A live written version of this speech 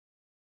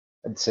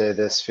I'd say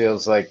this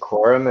feels like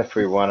quorum if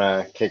we want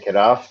to kick it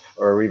off,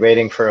 or are we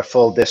waiting for a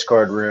full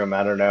Discord room?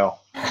 I don't know.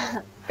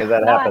 If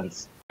that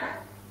happens.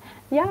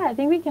 Yeah, I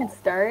think we can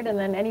start, and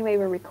then anyway,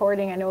 we're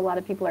recording. I know a lot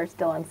of people are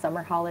still on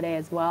summer holiday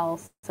as well,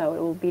 so it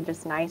will be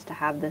just nice to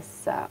have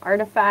this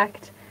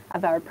artifact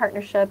of our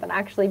partnership and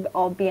actually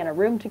all be in a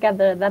room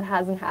together. That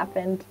hasn't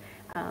happened.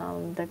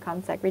 The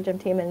Stack Regen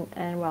team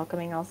and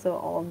welcoming also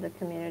all of the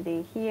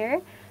community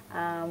here.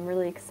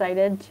 Really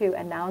excited to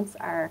announce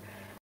our,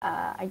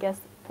 I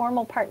guess,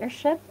 formal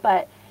partnership,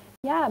 but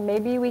yeah,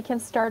 maybe we can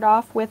start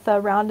off with a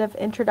round of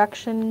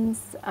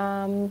introductions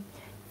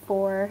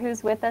for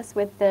who's with us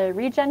with the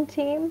Regen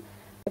team,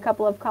 a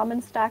couple of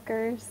common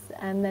stackers,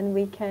 and then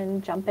we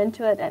can jump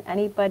into it. And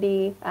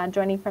anybody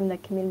joining from the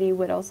community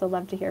would also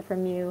love to hear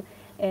from you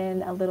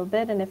in a little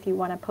bit. And if you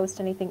want to post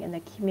anything in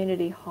the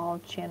community hall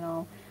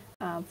channel,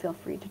 feel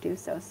free to do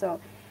so.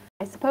 So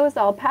I suppose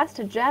I'll pass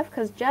to Jeff,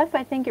 because Jeff,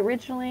 I think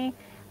originally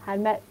had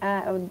met,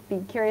 I would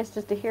be curious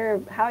just to hear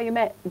how you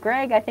met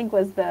Greg. I think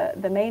was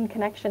the main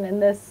connection in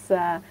this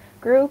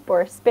group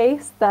or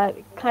space that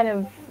kind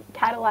of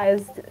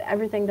catalyzed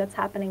everything that's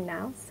happening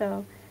now.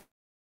 So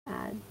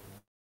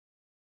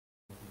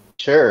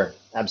Sure,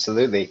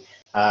 absolutely.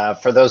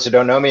 For those who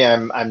don't know me,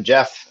 I'm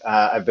Jeff.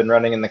 I've been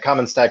running in the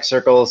Common Stack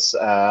circles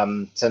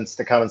since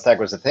the Common Stack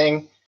was a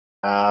thing.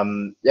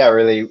 Yeah,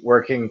 really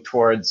working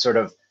towards sort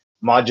of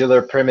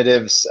modular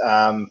primitives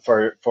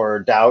for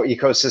DAO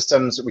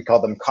ecosystems. We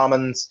call them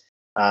commons.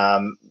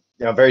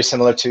 Very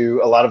similar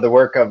to a lot of the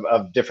work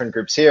of different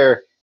groups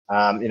here.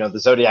 The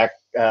Zodiac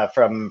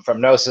from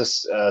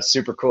Gnosis,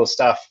 super cool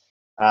stuff.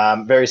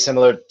 Very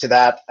similar to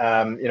that,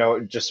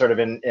 just sort of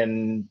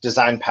in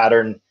design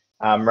pattern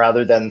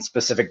rather than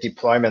specific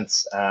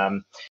deployments.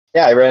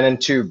 Yeah, I ran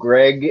into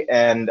Greg,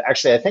 and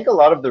actually I think a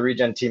lot of the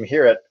Regen team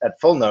here at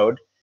Full Node,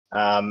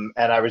 and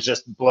I was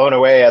just blown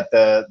away at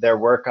their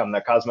work on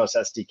the Cosmos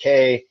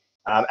SDK,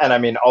 and I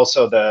mean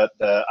also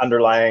the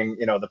underlying,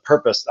 the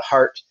purpose, the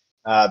heart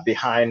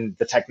behind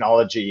the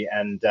technology,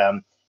 and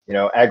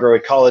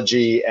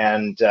agroecology,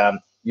 and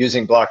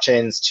using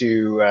blockchains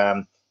to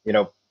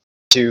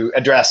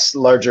address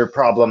larger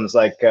problems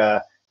like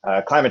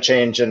climate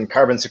change and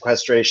carbon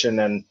sequestration.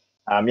 And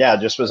yeah,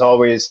 just was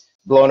always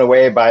blown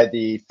away by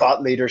the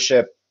thought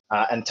leadership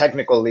and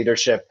technical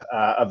leadership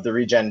of the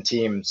Regen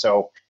team.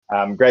 So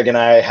Greg and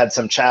I had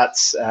some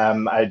chats.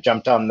 I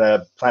jumped on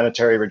the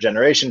Planetary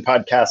Regeneration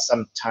podcast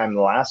sometime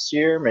last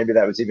year, maybe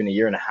that was even a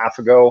year and a half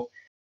ago.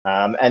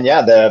 And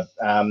yeah,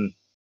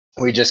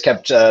 we just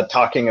kept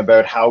talking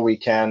about how we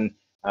can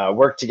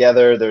work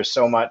together. There's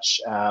so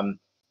much,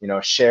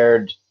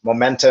 shared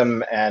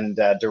momentum and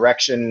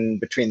direction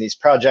between these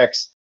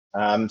projects.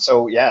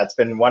 So yeah, it's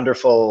been a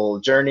wonderful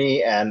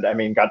journey, and I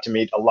mean, got to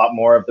meet a lot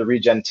more of the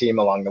Regen team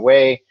along the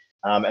way.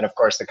 And of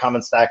course, the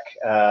Common Stack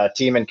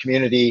team and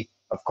community,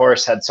 of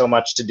course, had so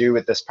much to do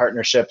with this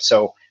partnership.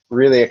 So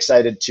really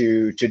excited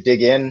to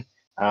dig in,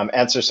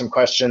 answer some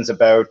questions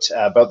about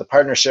the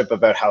partnership,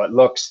 about how it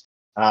looks,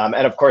 and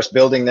of course,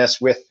 building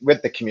this with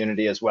the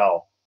community as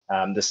well.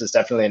 This is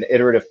definitely an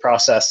iterative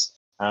process,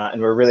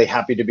 and we're really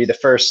happy to be the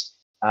first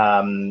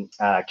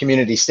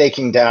community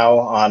staking DAO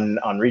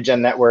on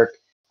Regen Network.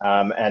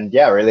 And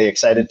yeah, really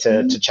excited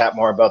to chat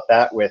more about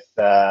that with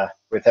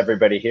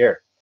everybody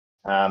here.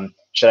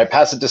 Should I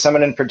pass it to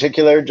someone in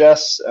particular,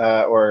 Jess,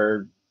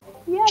 or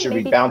yeah, should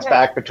we bounce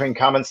back between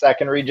Common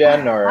Stack and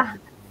Regen, or?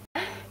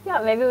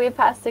 Yeah, maybe we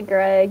pass to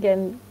Greg,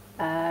 and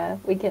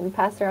we can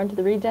pass around to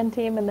the Regen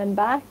team and then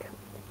back.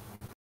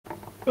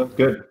 That's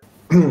good.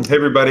 Hey,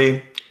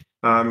 everybody.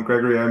 I'm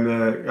Gregory. I'm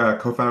the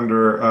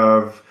co-founder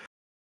of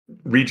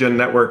Regen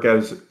Network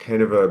as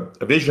kind of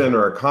a vision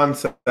or a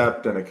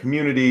concept and a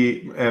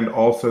community, and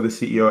also the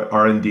CEO at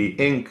R&D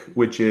Inc.,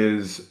 which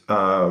is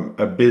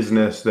a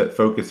business that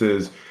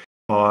focuses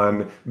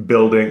on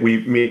building.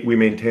 We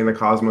maintain the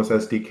Cosmos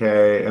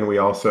SDK, and we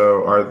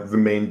also are the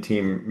main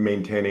team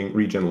maintaining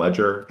Regen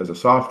Ledger as a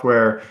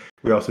software.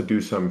 We also do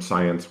some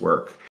science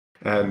work,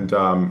 and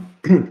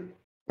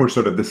we're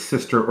sort of the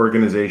sister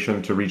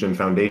organization to Regen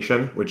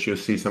Foundation, which you'll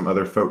see some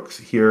other folks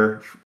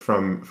here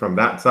from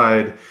that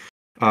side.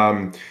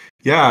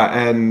 Yeah,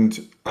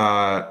 and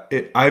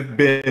I've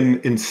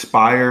been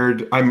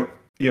inspired. I'm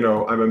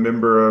a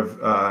member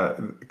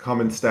of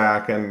Common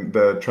Stack and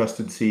the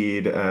Trusted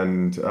Seed,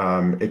 and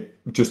it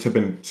just have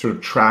been sort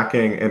of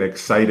tracking and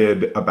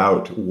excited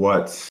about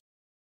what's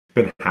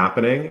been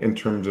happening in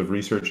terms of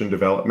research and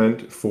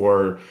development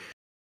for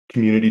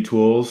community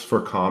tools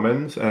for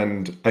commons.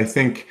 And I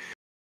think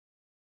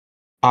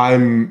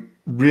I'm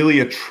really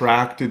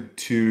attracted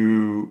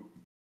to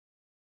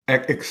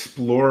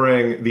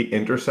exploring the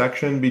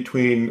intersection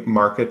between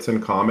markets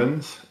and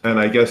commons. And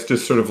I guess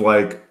just sort of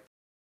like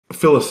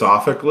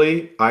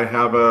philosophically, I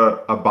have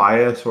a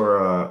bias or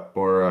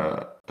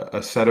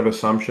a set of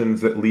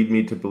assumptions that lead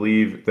me to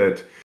believe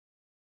that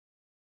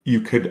you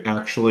could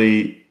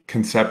actually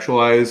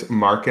conceptualize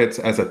markets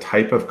as a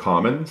type of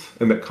commons,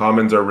 and that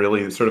commons are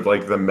really sort of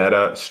like the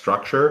meta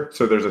structure.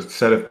 So there's a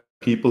set of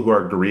people who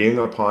are agreeing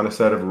upon a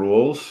set of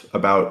rules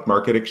about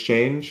market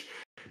exchange,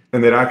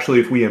 and that actually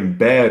if we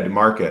embed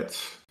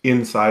markets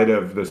inside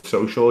of the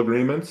social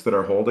agreements that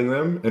are holding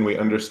them, and we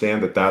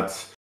understand that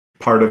that's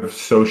part of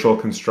social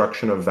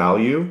construction of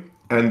value,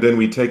 and then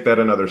we take that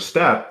another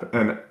step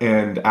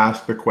and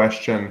ask the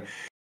question,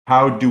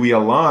 how do we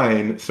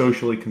align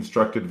socially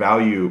constructed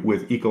value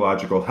with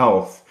ecological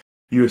health?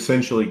 You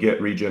essentially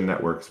get Regen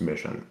Network's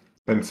mission.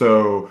 And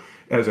so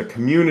as a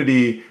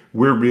community,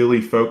 we're really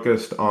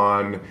focused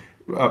on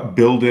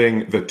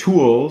building the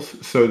tools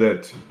so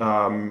that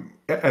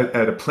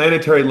at a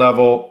planetary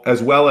level,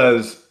 as well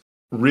as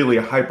really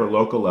a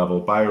hyper-local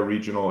level,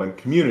 bioregional and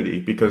community,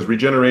 because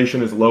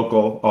regeneration is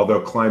local, although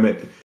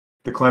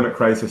the climate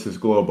crisis is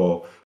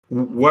global.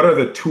 What are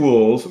the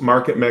tools,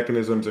 market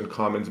mechanisms, and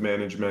commons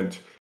management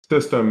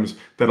systems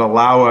that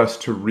allow us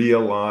to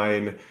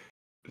realign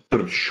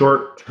sort of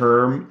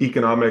short-term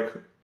economic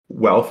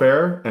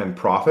welfare and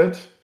profit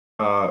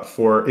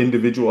for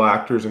individual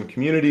actors and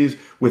communities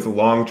with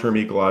long-term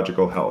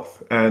ecological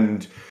health?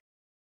 And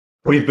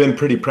we've been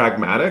pretty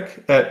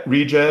pragmatic at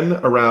Regen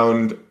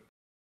around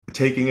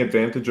taking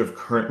advantage of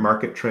current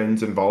market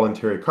trends in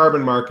voluntary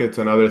carbon markets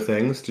and other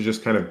things to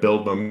just kind of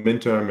build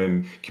momentum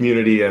in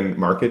community and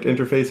market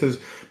interfaces.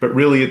 But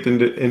really at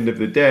the end of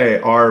the day,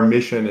 our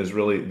mission is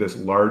really this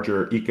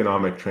larger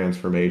economic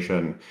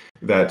transformation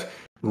that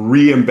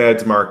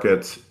re-embeds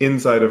markets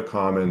inside of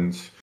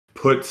commons,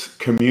 puts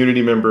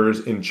community members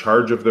in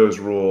charge of those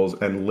rules,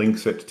 and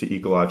links it to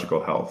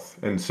ecological health.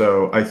 And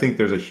so I think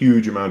there's a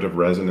huge amount of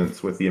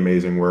resonance with the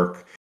amazing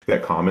work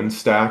that Commons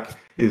Stack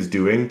is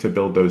doing to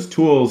build those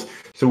tools.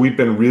 So we've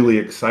been really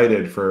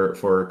excited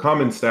for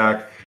Commons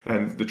Stack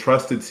and the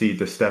trusted seat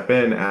to step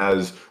in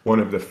as one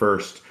of the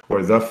first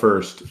or the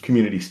first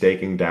community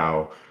staking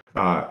DAO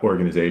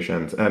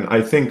organizations. And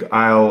I think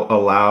I'll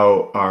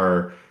allow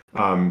our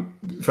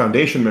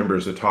foundation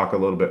members to talk a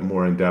little bit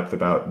more in depth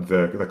about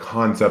the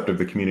concept of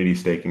the community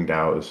staking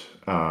DAOs.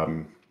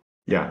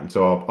 Yeah, and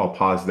so I'll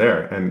pause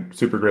there, and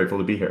super grateful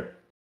to be here.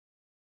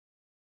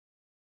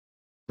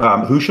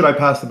 Who should I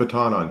pass the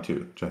baton on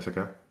to,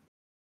 Jessica?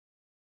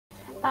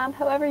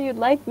 However you'd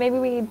like. Maybe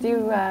we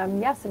do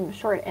some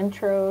short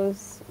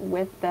intros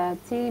with the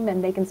team,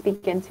 and they can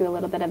speak into a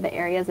little bit of the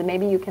areas, and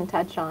maybe you can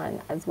touch on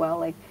as well,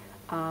 like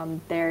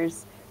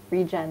there's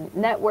Regen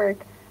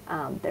Network,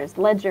 there's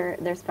Ledger,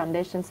 there's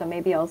Foundation, so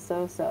maybe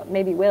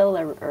Will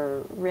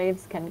or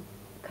Raves can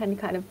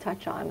kind of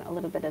touch on a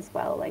little bit as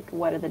well, like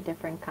what are the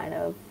different kind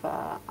of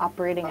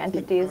operating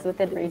entities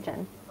within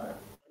Regen.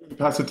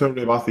 Pass it to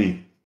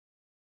Revathi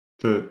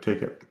to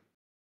take it.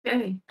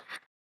 Sure.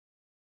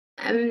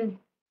 I'm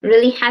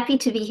really happy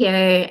to be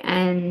here,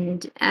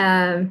 and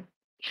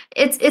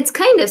it's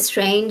kind of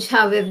strange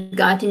how we've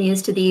gotten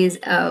used to these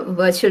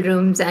virtual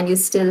rooms, and you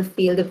still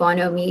feel the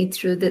bonhomie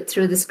through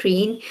the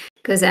screen,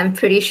 because I'm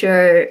pretty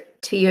sure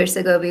 2 years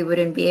ago we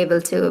wouldn't be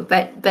able to,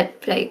 but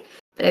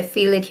I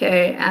feel it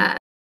here,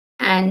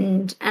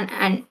 and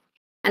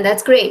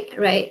that's great,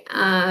 right?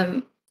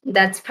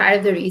 That's part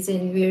of the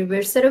reason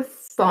we're sort of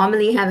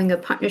formally having a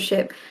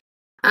partnership.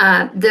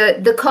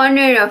 The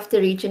corner of the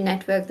Regen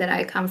network that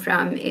I come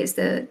from is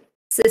the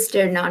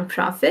sister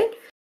nonprofit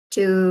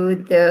to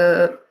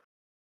the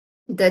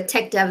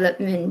tech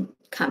development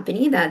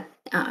company that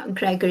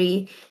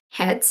Gregory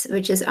heads,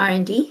 which is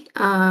R&D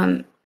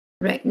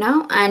right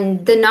now.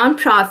 And the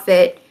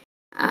nonprofit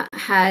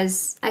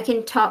I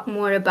can talk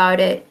more about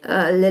it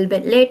a little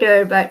bit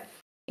later, but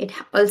it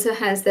also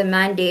has the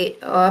mandate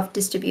of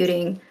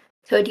distributing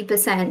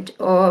 30%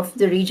 of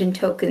the Regen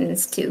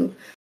tokens to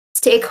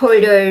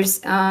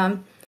stakeholders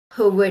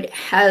who would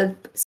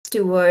help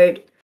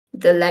steward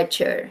the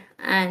ledger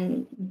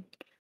and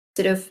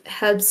sort of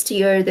help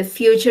steer the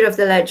future of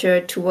the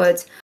ledger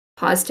towards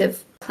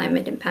positive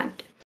climate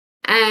impact.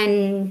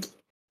 And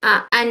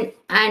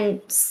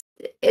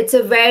it's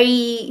a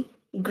very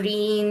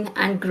green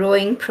and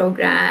growing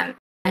program,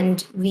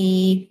 and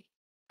we're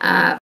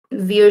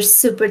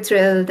super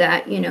thrilled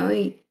that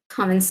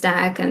Common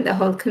Stack and the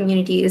whole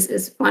community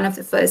is one of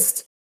the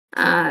first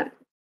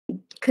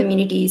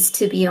communities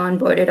to be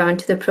onboarded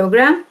onto the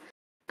program.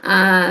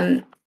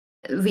 The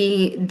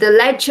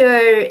ledger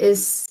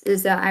is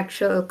the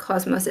actual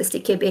Cosmos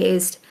SDK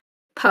based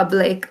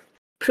public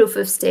proof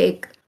of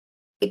stake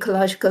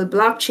ecological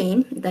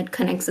blockchain that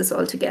connects us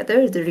all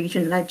together, the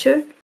Regen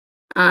Ledger.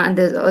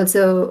 There's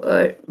also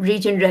a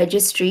Regen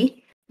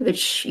registry,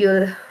 which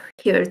you'll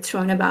hear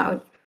thrown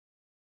about,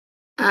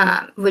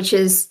 which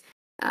is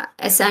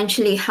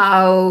essentially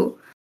how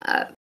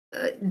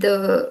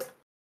the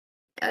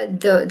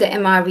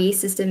MRV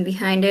system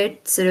behind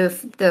it, sort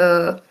of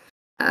the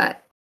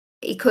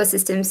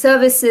ecosystem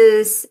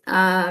services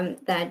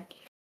that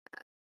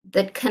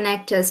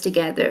connect us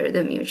together,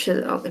 the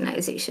mutual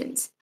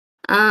organizations.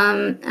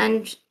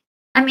 And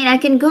I mean, I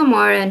can go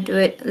more into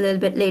it a little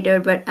bit later,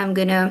 but I'm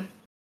gonna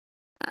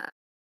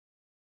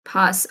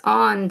pass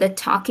on the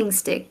talking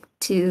stick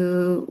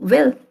to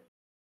Will.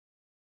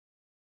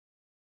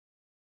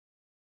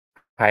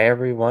 Hi,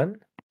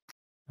 everyone.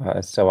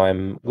 So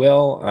I'm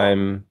Will.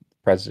 I'm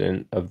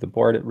president of the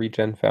board at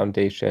Regen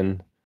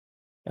Foundation.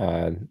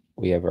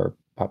 We have our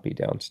puppy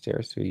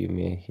downstairs, who you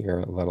may hear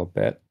a little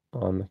bit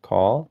on the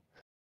call.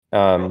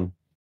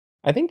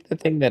 I think the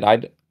thing that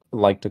I'd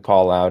like to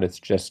call out is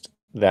just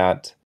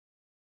that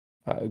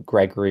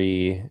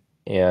Gregory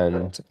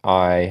and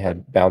I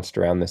had bounced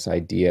around this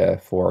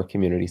idea for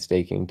community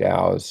staking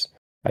DAOs,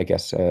 I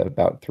guess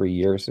about 3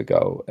 years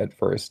ago at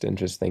first, and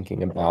just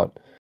thinking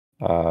about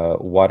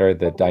what are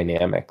the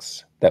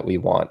dynamics that we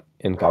want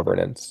in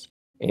governance.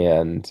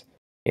 And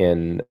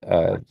in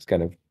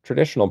kind of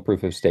traditional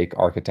proof of stake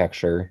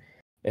architecture,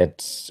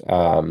 it's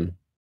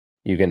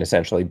you can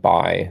essentially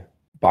buy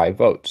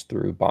votes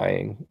through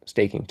buying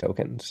staking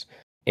tokens.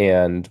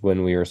 And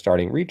when we were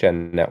starting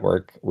Regen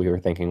Network, we were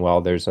thinking, well,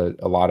 there's a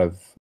lot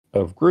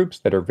of groups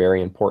that are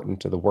very important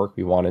to the work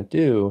we want to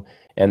do,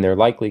 and they're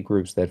likely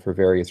groups that for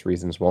various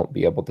reasons won't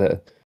be able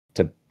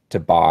to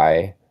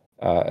buy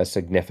a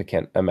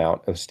significant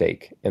amount of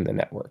stake in the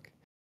network.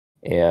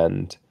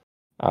 And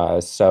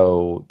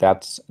so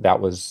that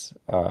was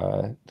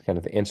kind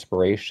of the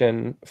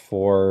inspiration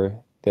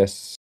for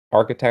this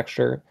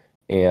architecture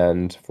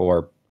and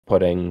for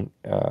putting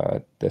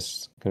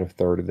this kind of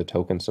third of the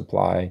token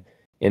supply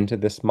into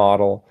this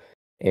model.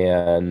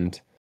 And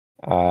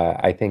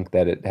I think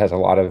that it has a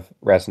lot of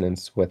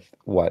resonance with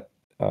what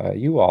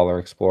you all are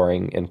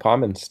exploring in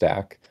Common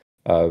Stack,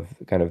 of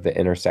kind of the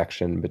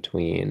intersection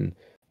between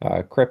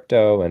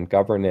crypto and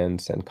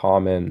governance and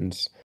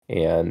commons,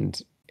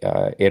 and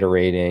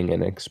iterating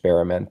and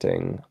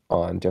experimenting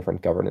on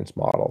different governance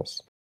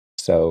models.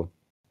 So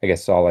I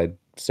guess all I'd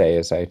say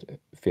is I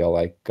feel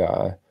like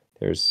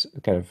there's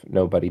kind of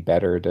nobody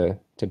better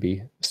to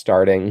be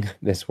starting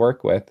this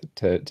work with,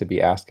 to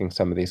be asking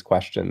some of these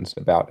questions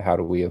about how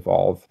do we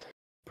evolve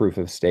proof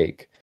of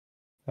stake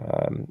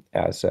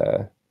as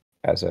a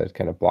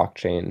kind of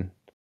blockchain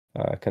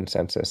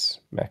consensus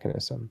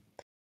mechanism.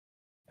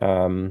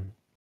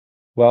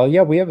 Well,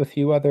 yeah, we have a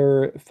few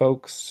other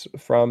folks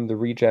from the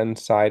Regen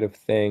side of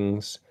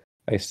things.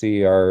 I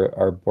see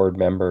our board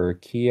member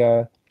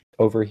Kia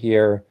over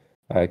here.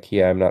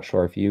 Kia, I'm not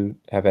sure if you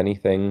have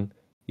anything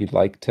you'd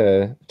like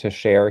to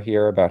share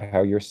here about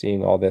how you're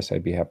seeing all this.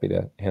 I'd be happy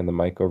to hand the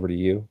mic over to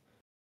you.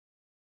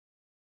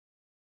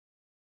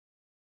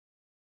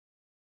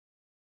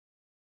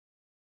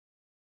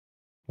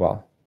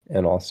 Well,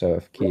 and also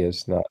if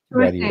Kia's not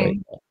ready right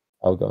now,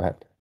 I'll go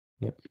ahead.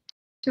 Yep.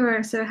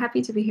 Sure. So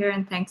happy to be here,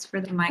 and thanks for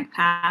the mic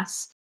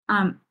pass.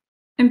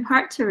 In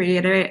part, to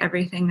reiterate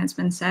everything that's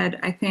been said,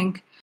 I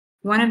think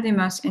one of the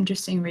most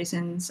interesting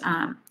reasons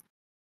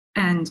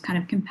and kind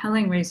of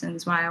compelling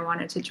reasons why I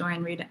wanted to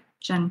join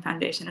Regen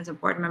Foundation as a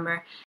board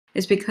member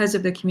is because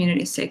of the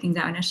Community Staking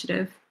DAO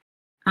initiative.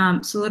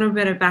 So a little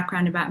bit of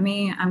background about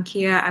me. I'm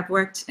Kia. I've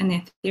worked in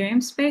the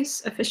Ethereum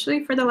space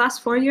officially for the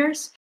last 4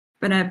 years,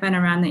 but I've been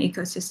around the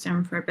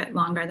ecosystem for a bit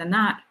longer than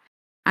that.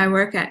 I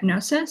work at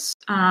Gnosis.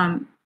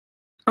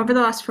 Over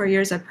the last 4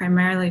 years, I've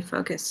primarily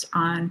focused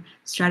on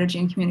strategy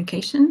and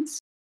communications.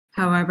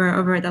 However,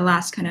 over the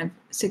last kind of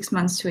 6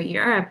 months to a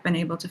year, I've been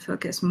able to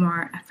focus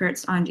more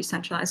efforts on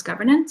decentralized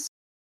governance.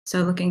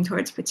 So looking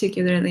towards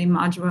particularly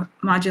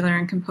modular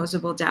and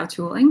composable DAO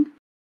tooling.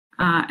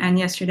 And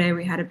yesterday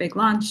we had a big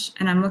launch,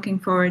 and I'm looking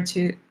forward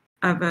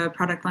of a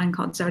product line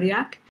called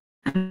Zodiac.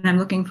 And I'm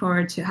looking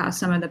forward to how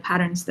some of the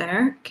patterns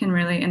there can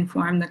really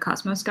inform the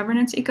Cosmos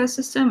governance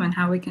ecosystem and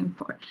how we can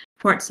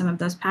port some of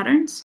those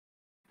patterns.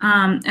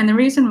 And the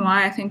reason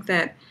why I think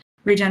that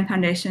Regen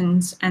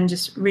Foundations and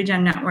just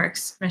Regen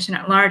Network's mission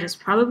at large is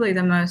probably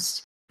the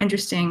most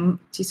interesting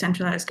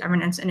decentralized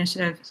governance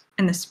initiative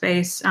in the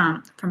space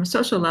from a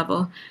social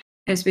level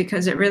is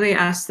because it really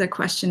asks the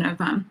question of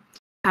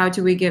how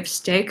do we give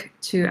stake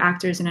to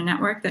actors in a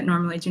network that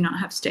normally do not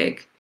have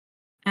stake?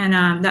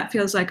 And that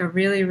feels like a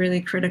really,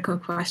 really critical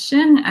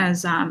question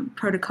as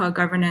protocol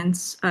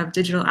governance of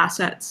digital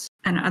assets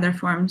and other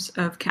forms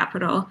of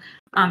capital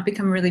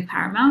become really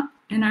paramount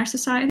in our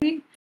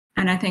society.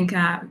 And I think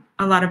a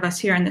lot of us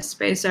here in this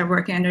space are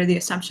working under the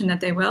assumption that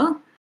they will.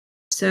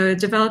 So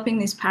developing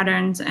these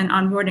patterns and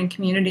onboarding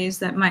communities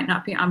that might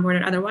not be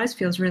onboarded otherwise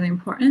feels really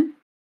important.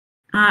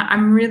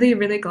 I'm really,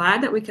 really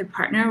glad that we could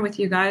partner with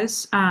you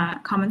guys,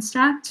 Common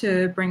Stack,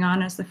 to bring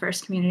on as the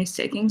first community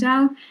staking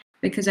DAO,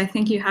 because I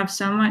think you have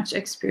so much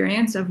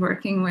experience of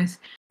working with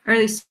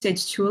early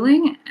stage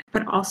tooling,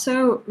 but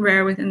also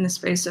rare within the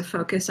space of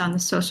focus on the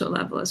social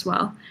level as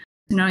well.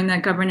 Knowing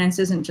that governance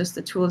isn't just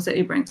the tools that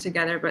you bring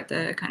together, but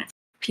the kind of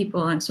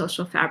people and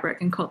social fabric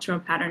and cultural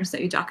patterns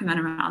that you document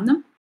around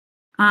them.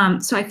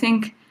 So I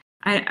think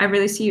I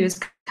really see you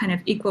as kind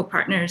of equal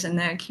partners in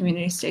the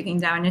Community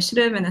Staking DAO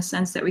initiative, in the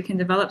sense that we can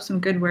develop some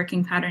good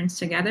working patterns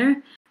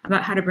together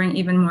about how to bring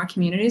even more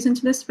communities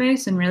into this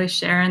space and really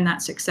share in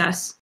that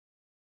success.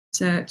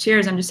 So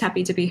cheers, I'm just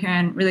happy to be here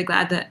and really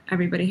glad that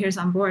everybody here is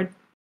on board.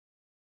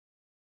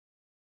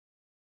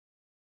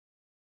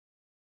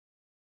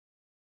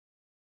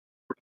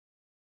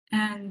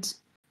 And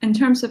in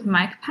terms of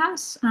mic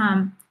pass,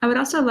 I would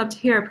also love to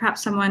hear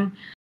perhaps someone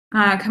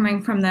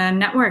coming from the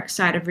network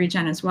side of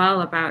Regen as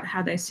well, about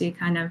how they see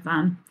kind of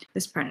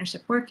this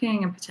partnership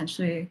working, and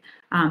potentially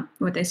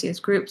what they see as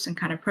groups and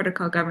kind of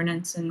protocol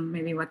governance, and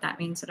maybe what that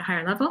means at a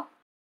higher level.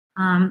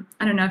 I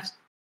don't know if,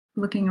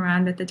 looking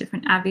around at the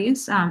different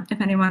Abbeys,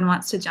 if anyone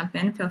wants to jump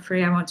in, feel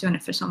free. I won't do an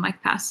official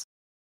mic pass.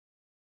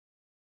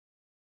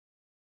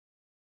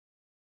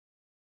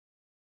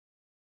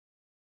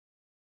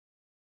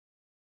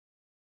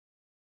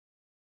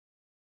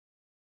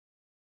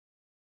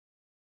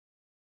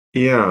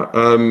 Yeah,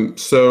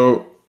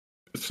 so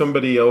if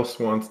somebody else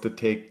wants to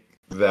take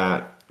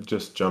that,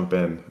 just jump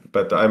in.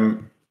 But I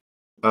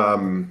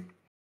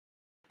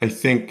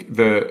think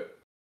the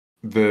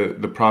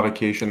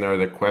provocation there,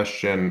 the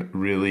question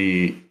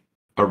really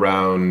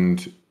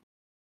around,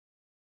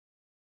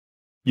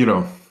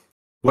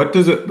 what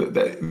does it,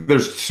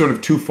 there's sort of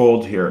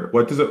twofold here.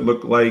 What does it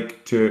look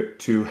like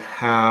to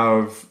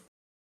have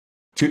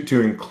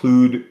to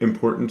include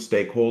important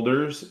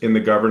stakeholders in the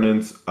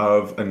governance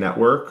of a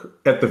network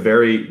at the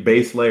very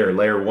base layer,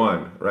 layer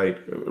one, right?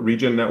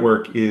 Regen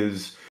Network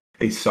is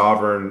a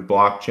sovereign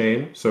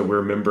blockchain. So we're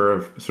a member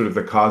of sort of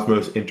the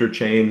Cosmos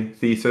interchain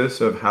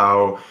thesis of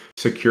how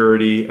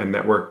security and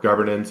network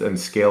governance and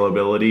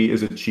scalability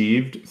is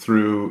achieved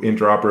through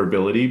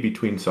interoperability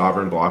between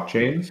sovereign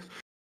blockchains.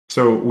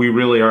 So we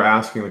really are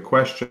asking the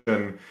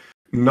question,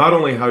 not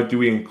only how do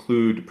we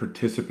include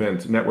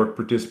participants, network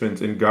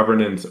participants in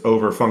governance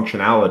over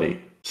functionality,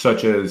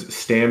 such as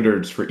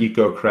standards for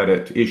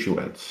eco-credit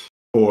issuance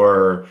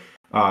or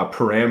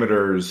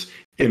parameters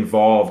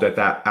involved at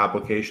that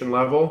application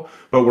level,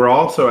 but we're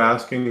also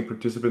asking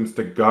participants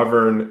to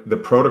govern the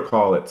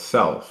protocol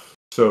itself.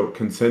 So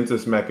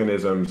consensus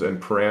mechanisms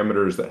and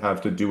parameters that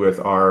have to do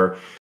with our,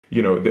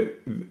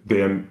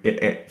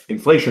 the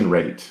inflation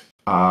rate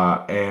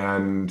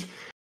and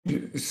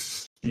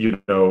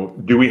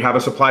do we have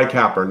a supply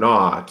cap or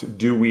not?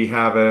 Do we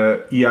have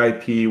a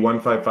EIP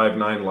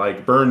 1559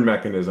 like burn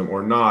mechanism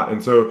or not?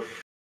 And so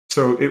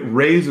it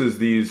raises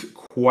these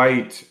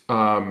quite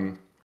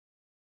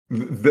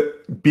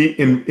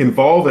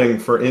involving,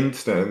 for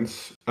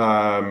instance,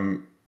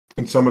 and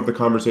some of the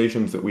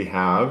conversations that we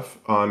have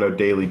on a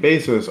daily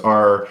basis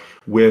are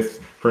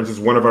with, for instance,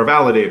 one of our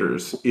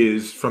validators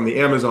is from the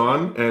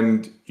Amazon,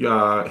 and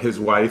his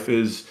wife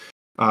is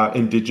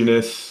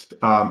indigenous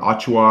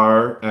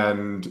Achuar,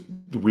 and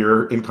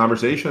we're in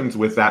conversations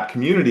with that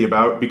community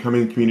about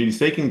becoming a community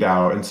staking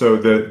DAO. And so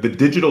the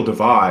digital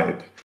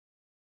divide,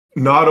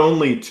 not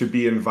only to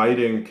be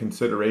inviting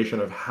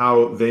consideration of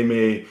how they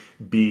may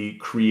be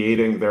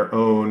creating their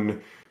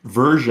own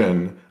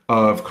version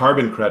of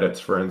carbon credits,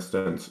 for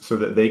instance, so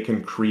that they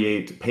can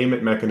create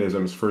payment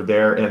mechanisms for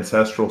their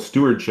ancestral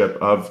stewardship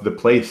of the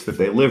place that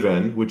they live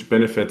in, which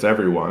benefits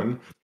everyone.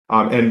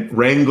 And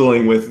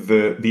wrangling with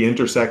the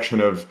intersection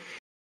of,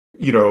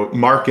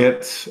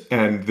 markets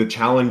and the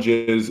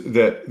challenges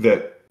that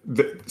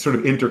the sort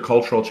of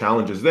intercultural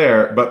challenges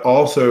there, but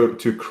also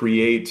to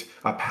create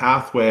a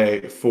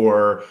pathway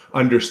for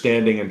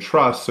understanding and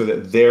trust so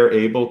that they're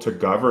able to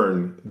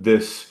govern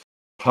this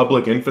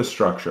public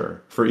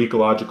infrastructure for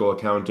ecological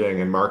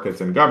accounting and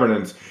markets and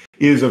governance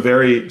is a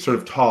very sort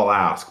of tall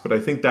ask. But I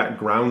think that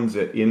grounds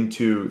it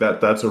into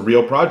that's a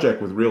real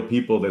project with real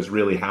people that's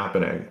really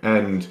happening.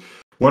 And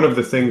one of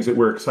the things that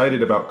we're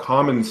excited about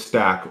Common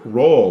Stack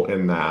role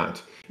in that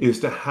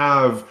is to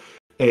have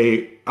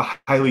a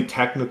highly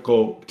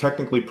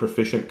technically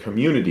proficient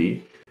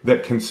community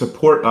that can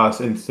support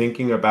us in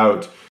thinking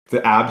about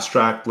the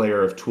abstract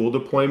layer of tool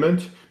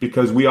deployment,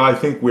 because I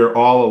think we're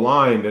all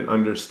aligned in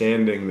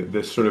understanding that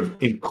this sort of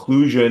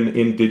inclusion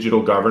in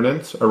digital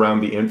governance around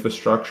the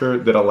infrastructure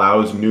that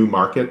allows new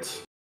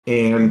markets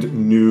and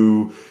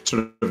new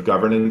sort of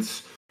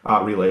governance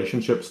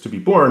relationships to be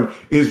born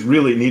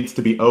needs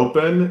to be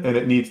open, and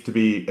it needs to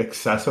be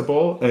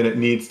accessible, and it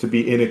needs to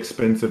be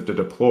inexpensive to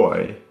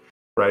deploy,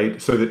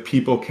 right? So that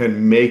people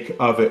can make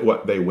of it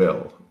what they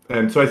will.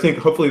 And so I think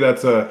hopefully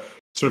that's a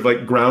sort of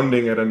like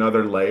grounding at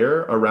another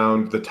layer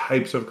around the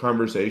types of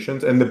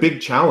conversations and the big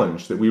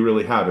challenge that we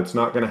really have. It's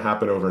not going to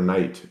happen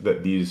overnight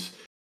that these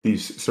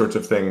sorts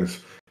of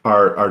things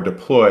are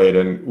deployed,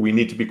 and we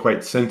need to be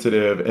quite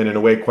sensitive and in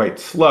a way quite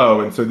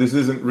slow. And so this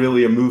isn't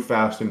really a move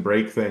fast and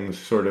break things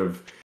sort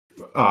of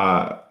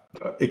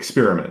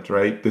experiment,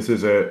 right? This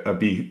is a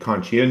be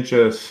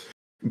conscientious,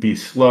 be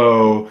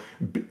slow,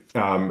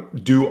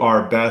 do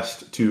our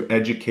best to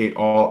educate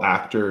all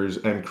actors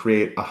and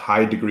create a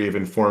high degree of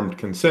informed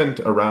consent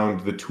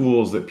around the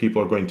tools that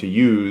people are going to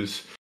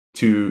use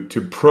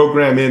to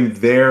program in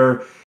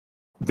their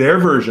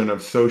version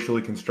of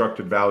socially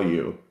constructed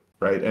value,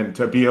 right? And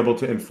to be able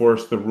to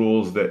enforce the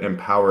rules that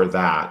empower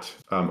that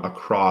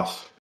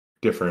across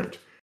different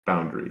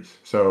boundaries.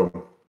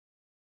 So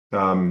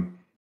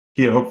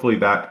hopefully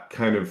that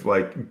kind of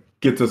like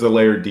gets us a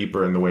layer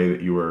deeper in the way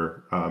that you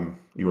were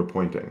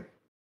pointing.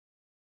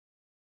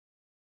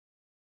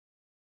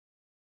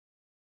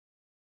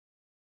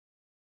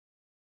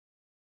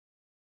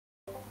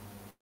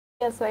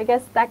 Yeah, so I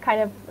guess that kind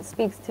of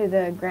speaks to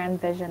the grand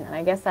vision, and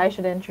I guess I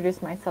should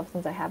introduce myself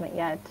since I haven't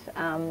yet,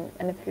 and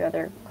a few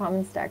other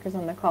common stackers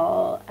on the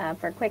call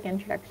for a quick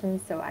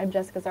introduction. So I'm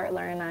Jessica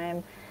Zartler, and I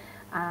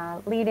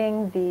am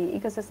leading the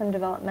ecosystem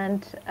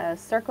development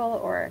circle,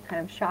 or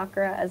kind of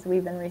chakra, as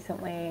we've been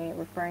recently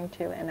referring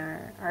to in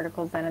our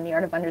articles and in the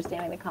Art of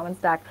Understanding the Common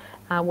Stack.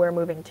 We're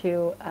moving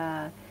to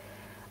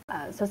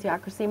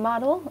sociocracy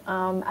model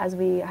as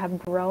we have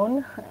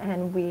grown,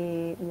 and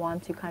we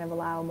want to kind of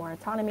allow more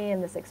autonomy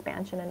in this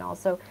expansion, and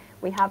also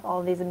we have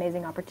all these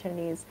amazing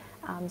opportunities.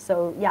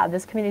 So yeah,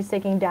 this community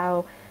staking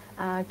DAO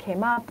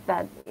came up,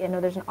 that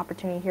there's an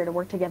opportunity here to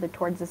work together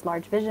towards this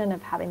large vision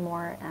of having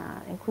more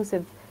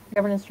inclusive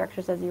governance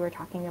structures, as you were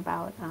talking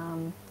about,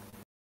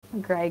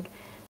 Greg.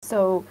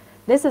 So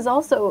this is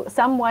also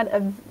somewhat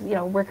of,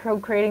 we're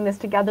creating this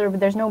together,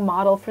 but there's no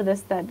model for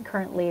this that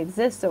currently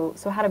exists.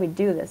 So how do we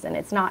do this? And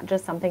it's not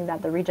just something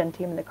that the Regen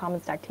team and the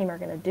Common Stack team are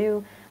going to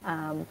do.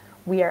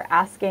 We are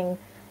asking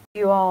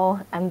you all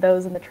and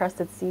those in the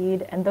Trusted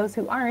Seed and those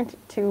who aren't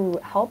to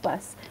help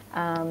us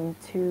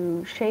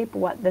to shape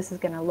what this is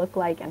going to look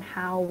like and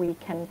how we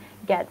can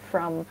get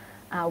from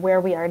where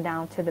we are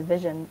now to the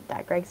vision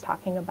that Greg's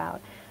talking about.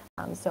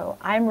 So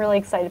I'm really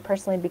excited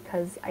personally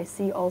because I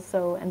see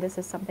also, and this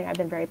is something I've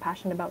been very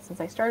passionate about since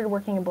I started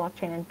working in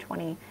blockchain in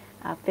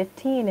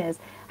 2015, is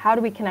how do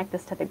we connect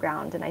this to the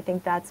ground? And I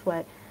think that's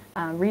what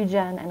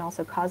Regen and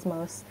also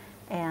Cosmos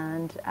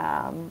and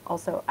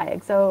also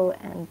IXO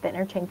and the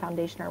Interchain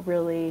Foundation are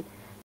really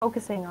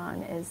focusing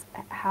on, is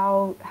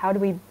how do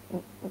we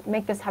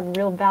make this have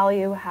real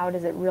value? How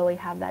does it really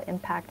have that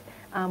impact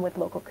with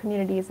local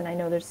communities? And I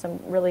know there's some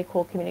really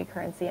cool community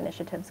currency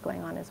initiatives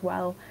going on as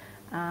well.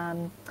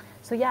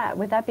 So yeah,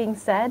 with that being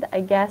said,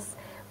 I guess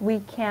we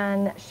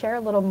can share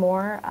a little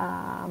more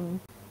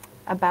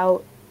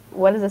about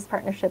what does this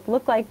partnership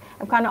look like.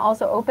 I'm kind of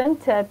also open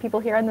to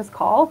people here on this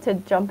call to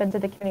jump into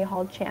the Community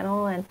Hall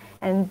channel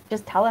and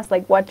just tell us,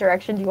 like, what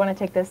direction do you want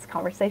to take this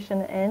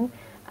conversation in,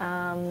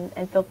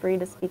 and feel free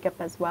to speak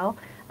up as well.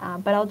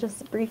 But I'll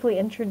just briefly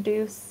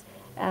introduce,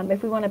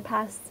 if we want to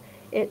pass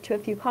it to a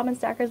few common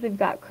stackers, we've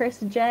got Chris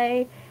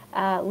J,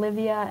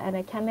 Livia, and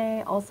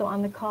Akeme also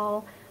on the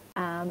call.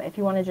 If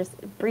you want to just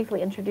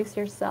briefly introduce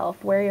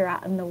yourself, where you're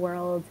at in the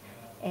world,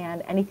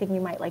 and anything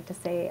you might like to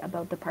say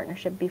about the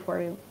partnership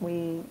before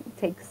we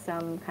take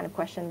some kind of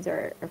questions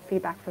or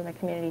feedback from the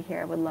community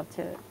here, I would love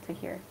to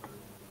hear.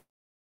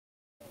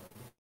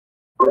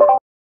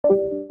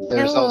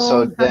 There's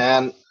also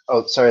Dan.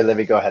 Oh, sorry,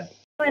 Livy, go ahead.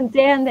 And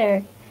Dan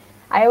there.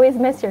 I always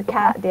miss your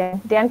cat,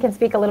 Dan. Dan can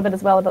speak a little bit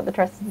as well about the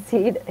Trusted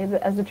Seed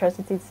as the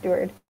Trusted Seed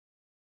steward.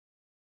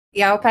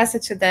 Yeah, I'll pass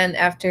it to Dan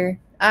after.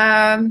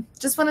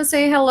 Just want to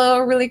say hello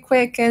really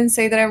quick and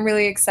say that I'm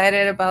really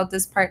excited about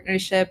this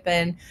partnership,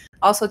 and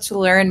also to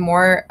learn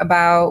more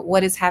about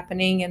what is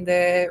happening in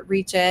the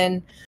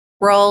Regen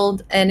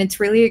world. And it's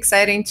really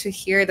exciting to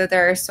hear that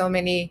there are so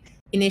many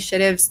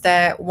initiatives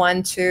that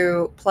want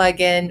to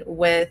plug in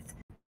with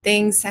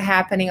things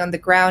happening on the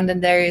ground,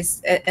 and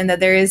that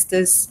there is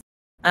this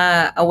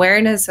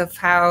awareness of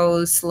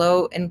how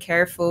slow and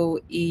careful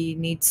it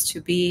needs to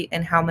be,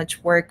 and how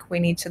much work we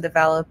need to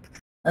develop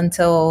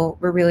until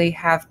we really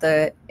have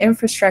the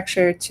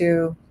infrastructure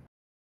to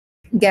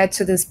get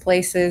to these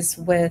places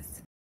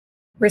with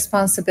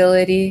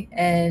responsibility.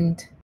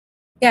 And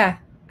yeah,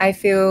 I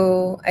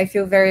feel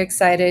very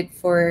excited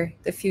for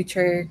the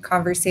future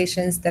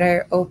conversations that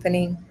are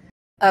opening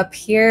up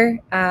here.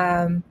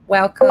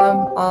 Welcome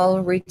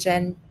all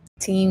Regen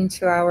team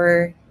to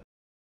our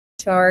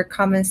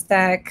Common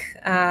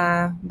Stack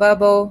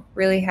bubble.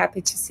 Really happy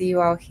to see you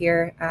all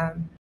here.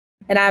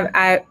 And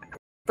I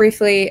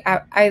briefly,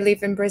 I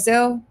live in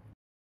Brazil,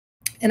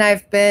 and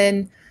I've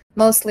been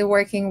mostly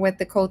working with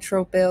the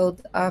cultural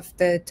build of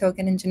the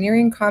token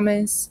engineering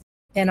commons,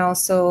 and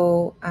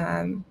also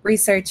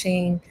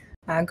researching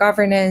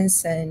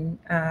governance and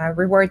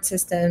reward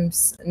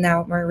systems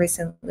now more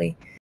recently.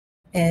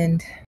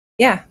 And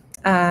yeah,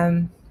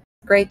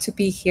 great to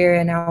be here,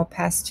 and I'll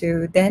pass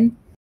to Dan.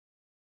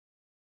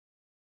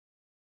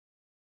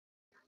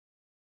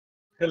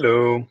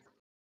 Hello.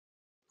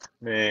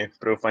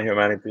 Proof on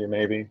humanity,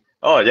 maybe.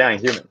 Oh, yeah, I'm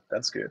human.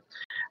 That's good.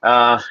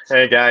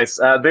 Hey, guys.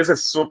 This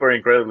is super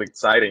incredibly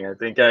exciting. I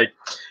think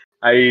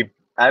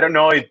I don't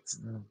know if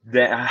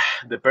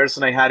the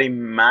person I had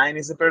in mind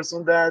is the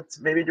person that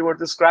maybe you were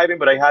describing,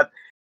 but I had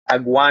a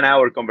 1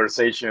 hour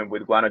conversation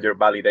with one of your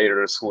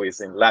validators who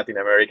is in Latin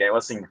America. It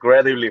was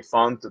incredibly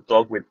fun to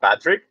talk with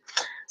Patrick.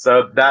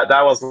 So that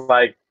was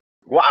like,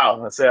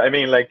 wow. So I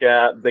mean, like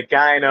the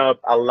kind of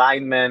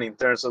alignment in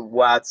terms of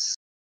what's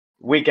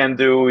we can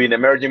do in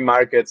emerging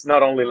markets,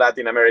 not only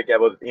Latin America,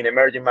 but in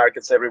emerging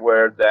markets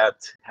everywhere that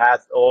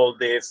has all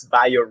these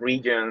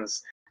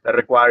bioregions that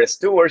require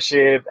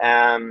stewardship.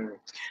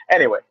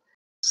 Anyway,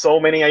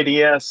 so many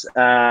ideas,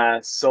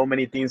 so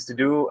many things to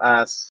do.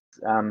 As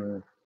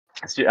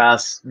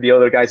the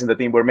other guys in the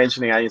team were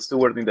mentioning, I am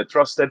stewarding the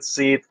Trusted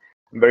Seed.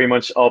 I'm very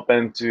much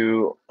open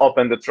to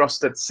open the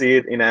Trusted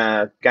Seed in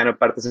a kind of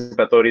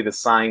participatory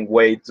design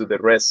way to the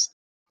rest,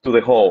 to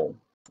the whole.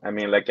 I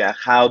mean, like,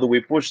 how do we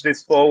push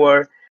this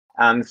forward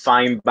and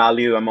find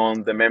value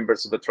among the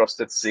members of the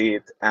trusted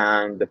seed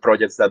and the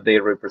projects that they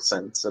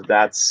represent? So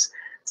that's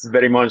it's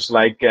very much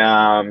like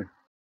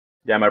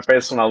yeah, my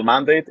personal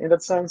mandate in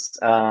that sense.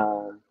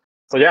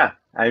 So yeah,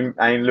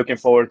 I'm looking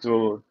forward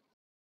to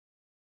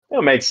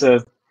makes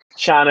a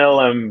channel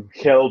and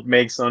help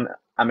make some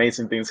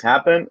amazing things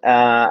happen.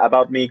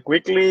 About me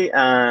quickly,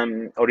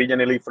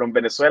 originally from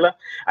Venezuela.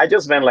 I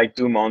just spent like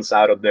 2 months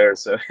out of there,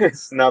 so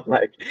it's not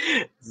like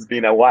it's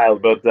been a while.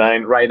 But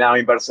I'm right now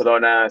in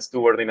Barcelona,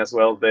 stewarding as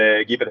well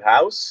the Gifted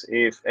House.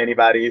 If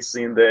anybody is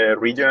in the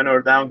region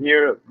or down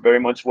here, very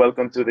much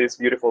welcome to this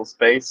beautiful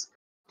space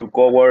to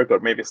co-work or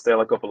maybe stay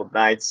a couple of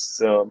nights.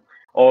 So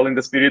all in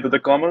the spirit of the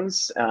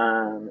commons.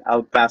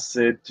 I'll pass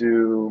it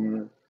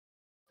to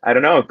I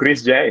don't know,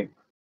 Chris J.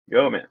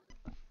 Go, man.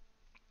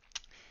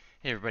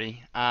 Hey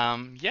everybody.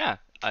 Yeah,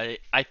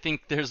 I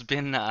think there's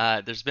been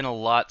a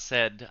lot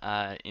said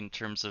in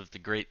terms of the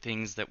great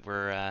things that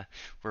we're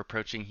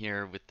approaching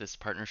here with this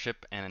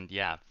partnership, and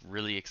yeah,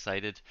 really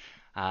excited.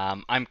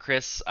 I'm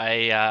Chris.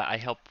 I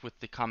help with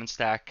the Common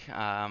Stack,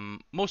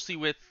 mostly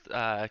with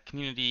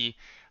community,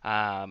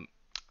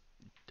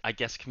 I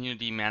guess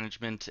community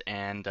management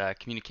and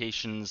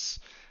communications.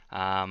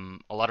 A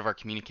lot of our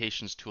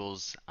communications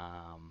tools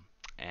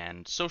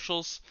and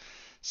socials.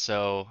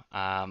 So,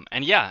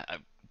 and yeah, I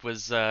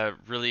was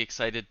really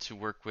excited to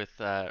work with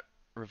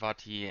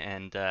Ravati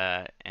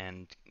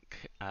and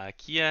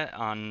Kia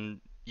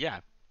on yeah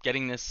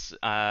getting this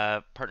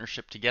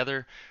partnership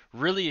together.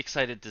 Really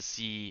excited to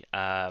see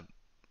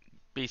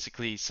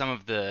basically some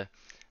of the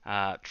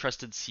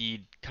trusted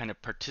seed kind of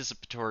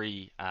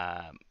participatory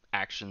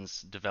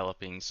actions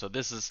developing. So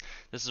this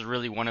is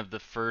really one of the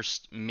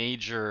first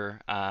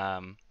major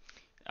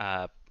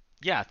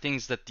yeah,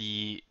 things that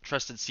the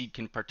trusted seed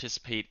can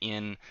participate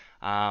in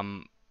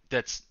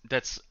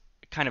that's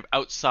kind of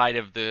outside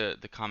of the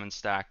common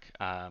stack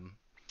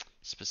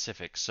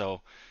specific.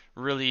 So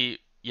really,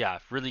 yeah,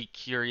 really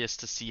curious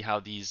to see how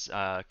these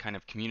kind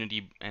of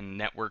community and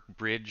network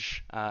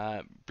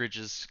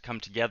bridges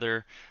come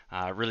together.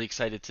 Really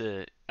excited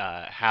to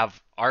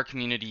have our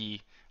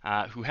community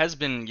who has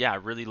been, yeah,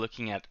 really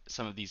looking at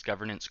some of these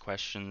governance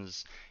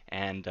questions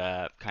and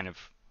kind of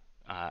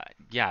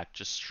yeah,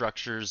 just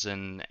structures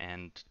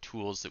and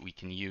tools that we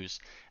can use,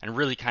 and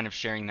really kind of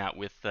sharing that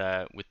with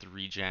the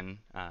regen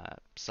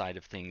side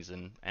of things,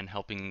 and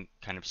helping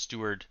kind of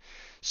steward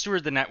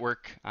the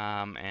network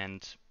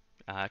and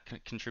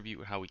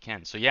contribute how we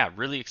can. So yeah,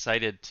 really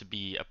excited to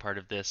be a part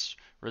of this.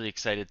 Really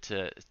excited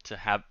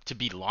to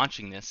be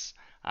launching this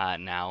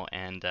now,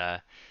 and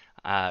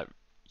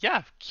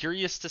yeah,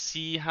 curious to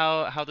see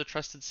how the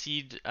trusted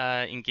seed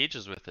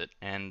engages with it,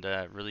 and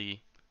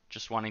really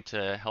just wanting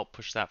to help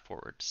push that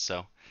forward.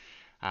 So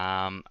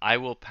I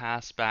will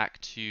pass back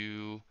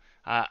to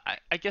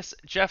I guess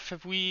Jeff.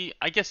 Have we?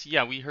 I guess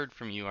yeah, we heard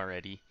from you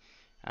already.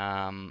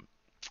 Um,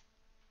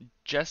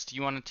 Jess, do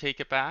you want to take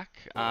it back?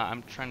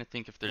 I'm trying to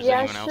think if there's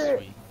Yeah, anyone else sure.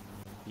 we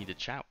need to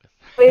chat with.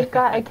 We've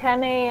got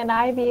Akene and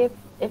Ivy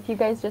if you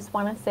guys just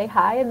want to say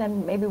hi, and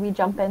then maybe we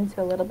jump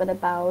into a little bit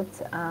about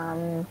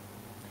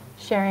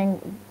sharing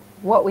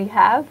what we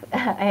have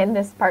in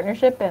this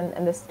partnership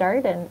and the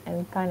start,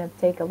 and kind of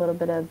take a little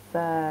bit of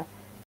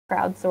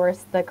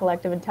crowdsource the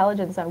collective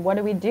intelligence on what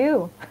do we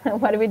do?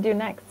 What do we do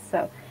next?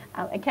 So,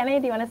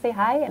 Akene, do you want to say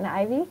hi? And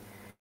Ivy?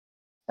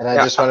 And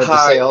I just wanted to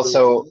say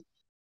also,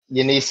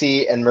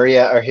 Yanisi and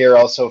Maria are here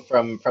also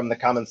from the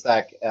Common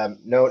Stack.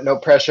 No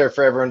pressure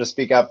for everyone to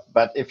speak up,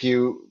 but if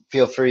you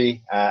feel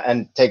free,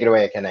 and take it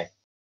away, Akene.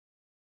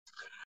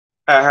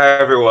 Hi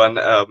everyone.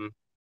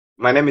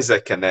 My name is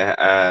Ekene,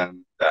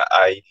 and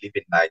I live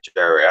in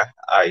Nigeria.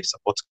 I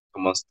support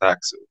Common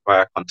Stacks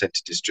via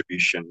content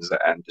distributions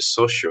and the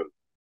social.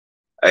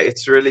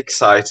 It's really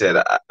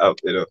excited,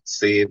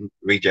 seeing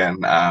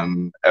Regen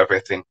and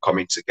everything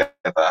coming together.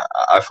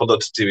 I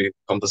followed the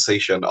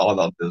conversation all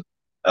on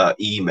the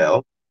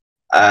email,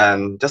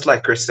 and just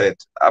like Chris said,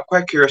 I'm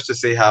quite curious to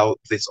see how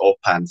this all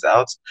pans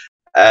out.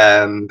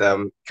 And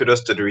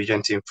kudos to the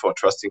Regen team for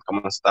trusting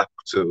Common Stack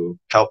to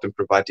help them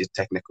provide the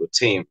technical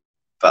team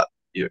that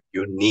you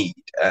need.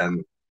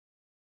 And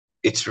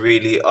it's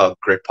really a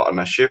great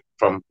partnership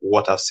from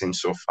what I've seen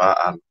so far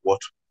and what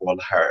we've all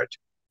heard.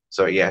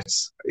 So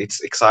yes, it's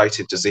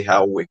exciting to see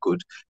how we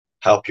could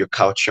help you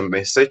couch your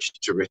message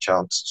to reach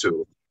out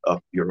to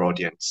your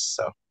audience.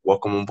 So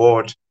welcome on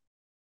board.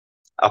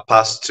 I'll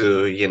pass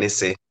to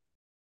Yenisi.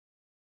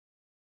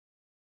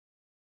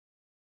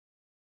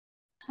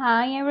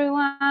 Hi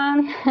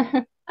everyone,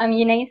 I'm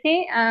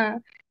Yunaisi.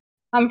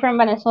 I'm from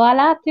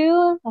Venezuela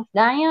too, as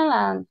Daniel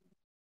and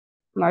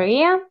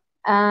Maria.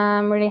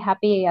 I'm really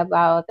happy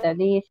about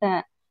this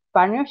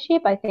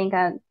partnership. I think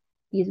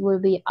this will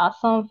be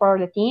awesome for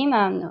the team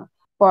and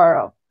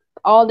for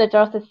all the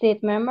Trusted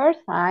Seed members.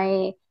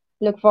 I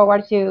look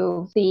forward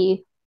to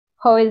see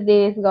how is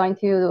this going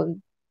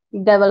to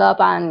develop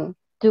and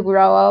to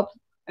grow up.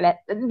 The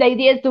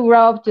idea is to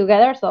grow up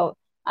together, so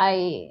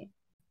I'm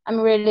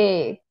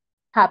really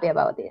happy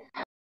about this.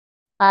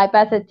 I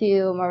pass it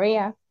to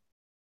Maria.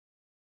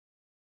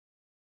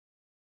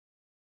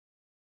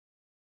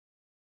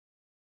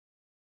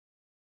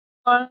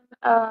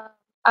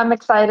 I'm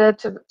excited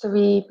to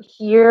be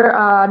here,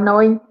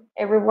 knowing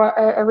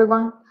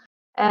everyone,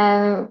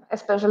 and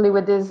especially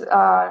with this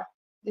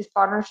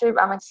partnership.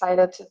 I'm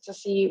excited to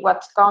see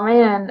what's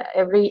coming, and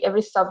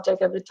every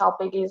subject, every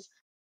topic is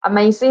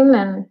amazing,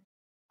 and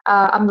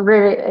I'm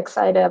really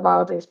excited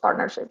about this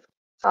partnership.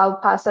 So I'll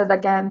pass it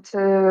again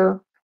to,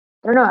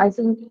 I don't know, I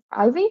think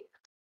Ivy.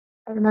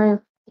 I don't know if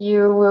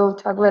you will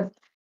talk with.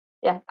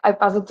 Yeah, I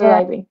pass it to Yeah,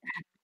 Ivy.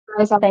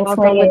 Guys, I'm thanks,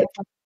 welcome with Maria.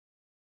 the.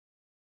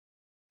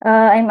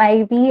 I'm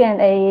Ivy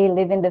and I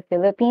live in the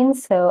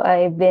Philippines. So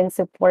I've been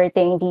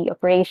supporting the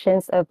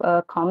operations of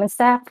Common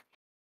Stack,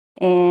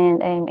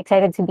 and I'm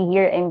excited to be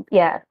here. And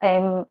yeah,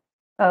 I'm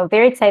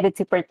very excited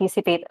to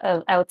participate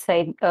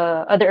outside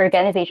other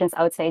organizations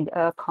outside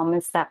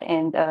Common Stack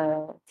and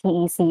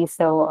TEC.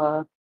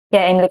 So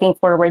yeah, I'm looking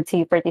forward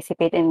to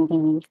participate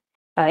in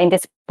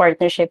this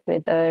partnership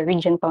with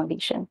Regen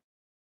Foundation.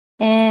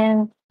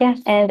 And yeah,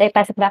 and I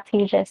pass it back to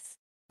you, Jess.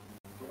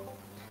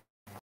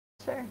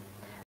 Sure.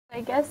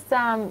 I guess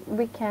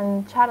we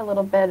can chat a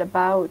little bit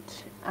about,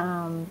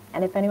 and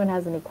if anyone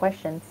has any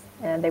questions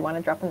and they want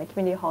to drop in the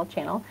community hall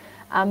channel.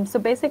 So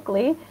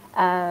basically,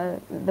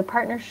 the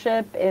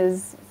partnership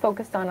is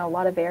focused on a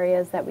lot of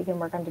areas that we can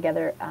work on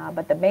together,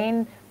 but the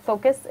main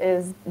focus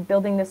is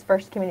building this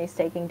first community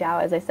staking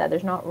DAO. As I said,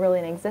 there's not really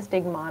an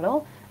existing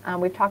model.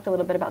 We've talked a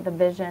little bit about the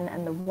vision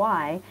and the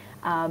why.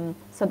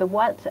 So the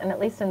what, and at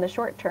least in the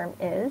short term,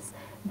 is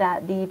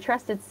that the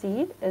trusted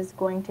seed is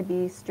going to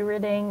be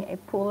stewarding a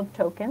pool of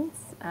tokens,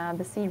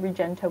 the seed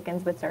regen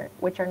tokens,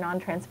 which are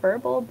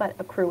non-transferable but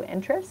accrue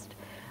interest.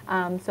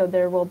 So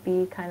there will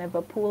be kind of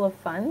a pool of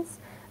funds,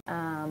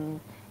 and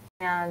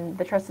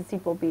the trusted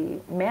seed will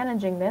be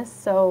managing this.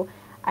 So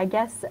I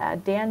guess,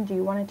 Dan, do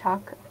you want to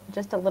talk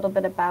just a little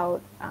bit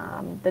about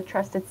the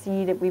trusted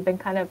seed? We've been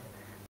kind of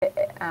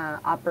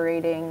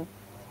operating.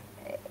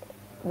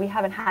 We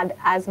haven't had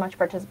as much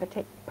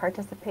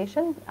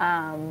participation,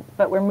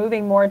 but we're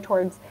moving more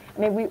towards. I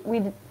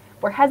mean,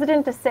 we're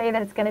hesitant to say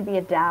that it's going to be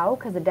a DAO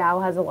because a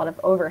DAO has a lot of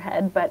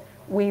overhead, but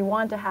we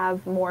want to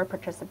have more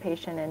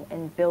participation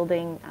in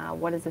building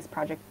what is this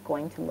project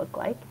going to look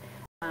like.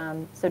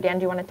 So Dan,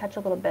 do you want to touch a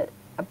little bit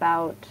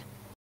about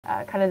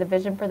kind of the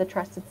vision for the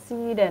trusted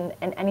seed and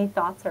any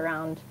thoughts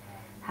around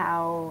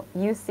how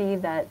you see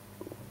that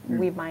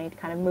we might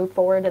kind of move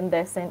forward in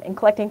this and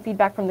collecting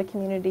feedback from the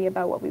community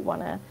about what we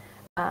want to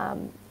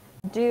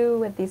do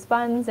with these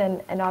funds,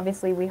 and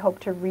obviously we hope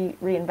to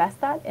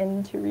reinvest that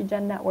into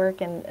Regen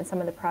Network and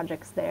some of the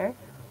projects there.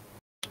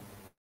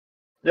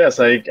 Yes,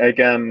 I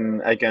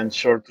can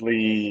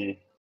shortly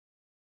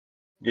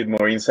give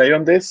more insight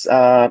on this.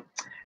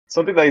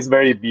 Something that is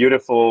very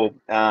beautiful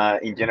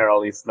in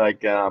general is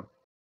like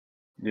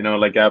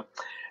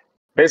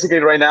basically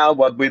right now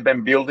what we've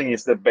been building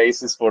is the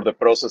basis for the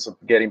process of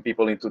getting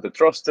people into the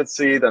trusted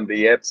seed and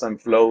the ebbs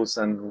and flows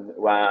and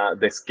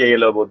the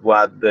scale of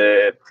what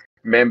the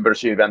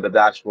membership and the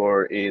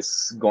dashboard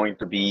is going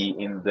to be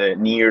in the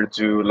near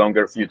to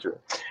longer future.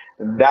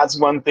 That's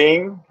one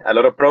thing, a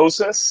lot of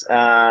process,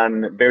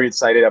 and very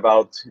excited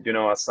about,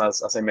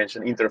 as I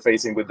mentioned,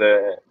 interfacing with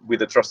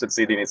the trusted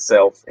seed in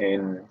itself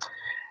in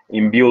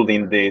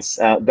building this.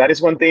 That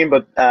is one thing,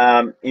 but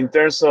in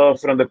terms of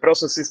from the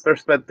processes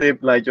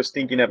perspective, like just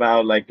thinking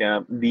about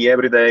the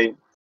everyday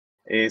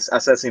is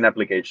assessing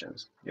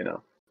applications,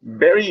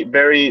 very,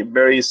 very,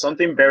 very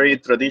something very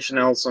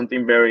traditional,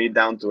 something very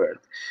down to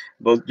earth.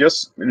 But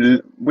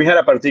we had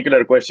a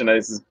particular question that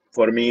is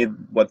for me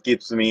what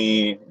keeps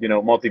me,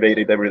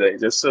 motivated every day.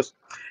 Just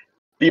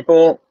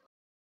people.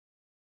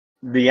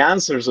 The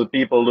answers of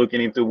people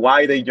looking into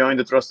why they join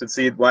the trusted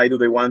seed, why do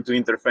they want to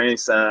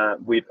interface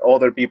with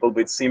other people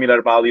with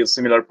similar values,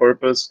 similar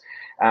purpose,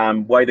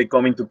 why they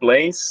come into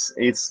place.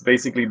 It's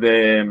basically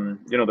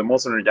the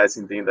most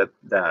energizing thing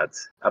that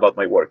about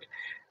my work.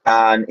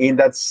 And in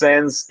that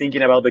sense,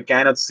 thinking about the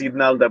kind of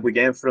signal that we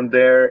get from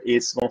there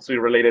is mostly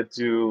related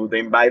to the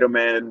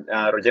environment,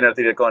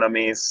 regenerative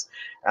economies,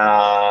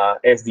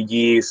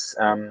 SDGs,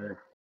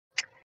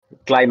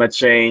 climate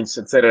change,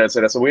 et cetera, et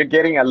cetera. So we're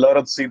getting a lot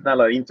of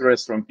signal of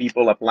interest from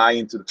people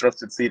applying to the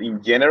trusted seed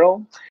in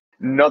general,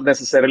 not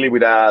necessarily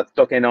with a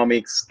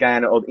tokenomics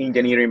kind of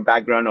engineering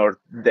background or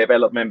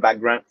development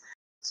background.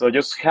 So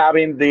just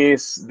having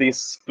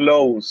these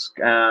flows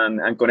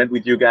and connect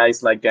with you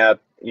guys like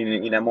that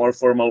in a more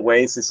formal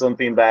ways is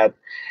something that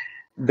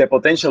the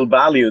potential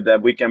value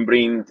that we can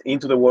bring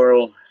into the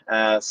world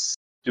as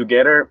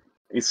together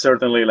is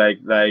certainly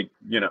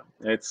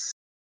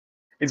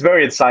it's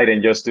very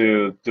exciting just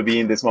to be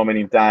in this moment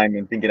in time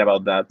and thinking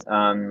about that.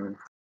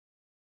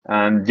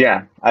 And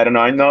yeah, I don't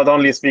know. I'm not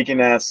only speaking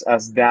as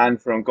Dan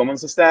from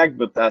Commons Stack,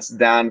 but as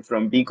Dan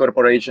from B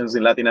corporations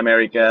in Latin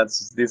America.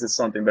 This is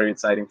something very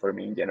exciting for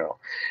me in general.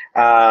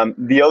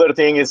 The other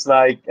thing is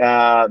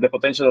the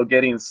potential of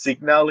getting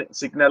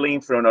signaling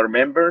from our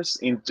members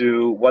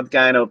into what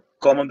kind of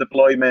common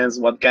deployments,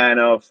 what kind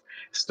of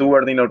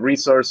stewarding of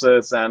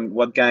resources, and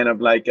what kind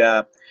of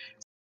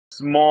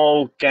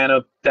small kind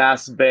of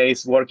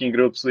task-based working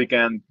groups we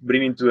can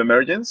bring into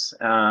emergence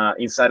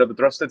inside of the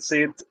trusted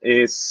seed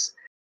is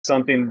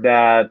something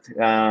that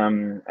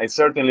I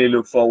certainly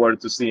look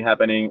forward to see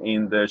happening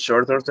in the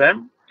shorter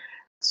term.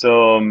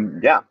 So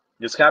yeah,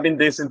 just having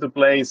this into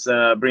place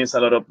brings a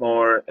lot of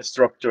more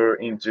structure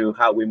into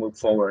how we move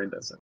forward in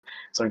that sense.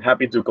 So I'm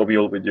happy to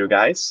co-build with you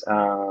guys.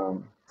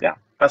 Yeah,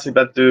 pass it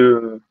back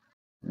to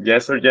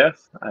Jess or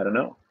Jeff. I don't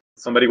know.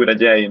 Somebody with a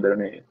J in their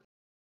name.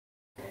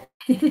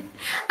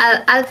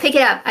 I'll pick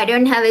it up. I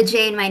don't have a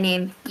J in my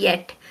name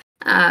yet,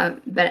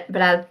 but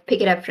I'll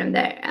pick it up from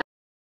there.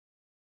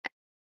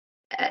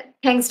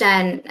 Thanks,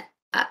 Dan.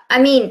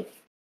 I mean,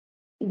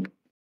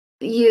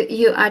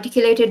 you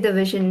articulated the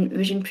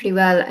vision pretty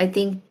well. I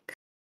think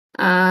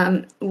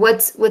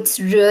what's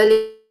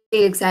really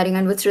exciting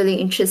and what's really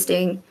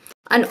interesting,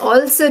 and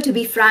also to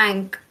be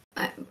frank,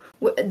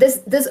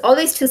 there's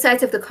always two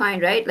sides of the coin,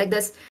 right? Like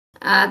there's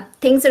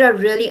things that are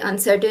really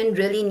uncertain,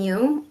 really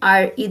new,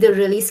 are either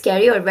really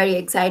scary or very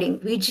exciting.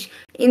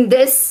 In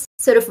this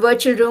sort of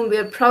virtual room, we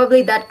are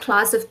probably that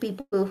class of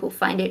people who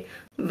find it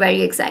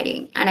very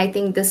exciting. And I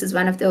think this is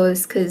one of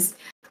those, because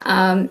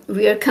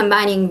we are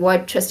combining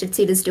what Trusted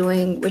Seed is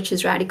doing, which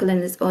is radical in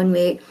its own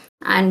way,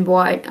 and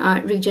what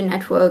Regen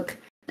Network,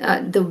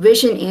 the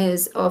vision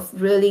is of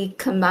really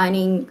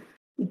combining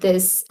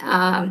this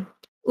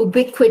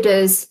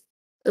ubiquitous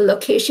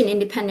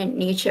location-independent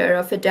nature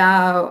of a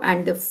DAO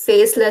and the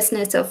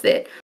facelessness of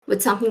it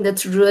with something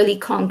that's really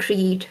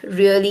concrete,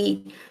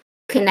 really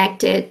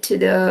connected to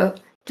the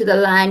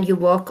land you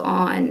walk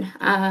on,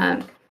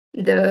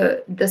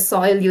 the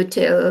soil you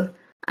till,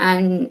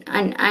 and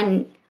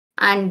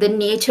the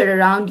nature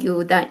around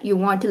you that you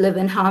want to live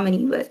in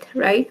harmony with,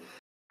 right?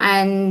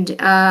 And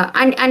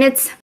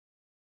it's,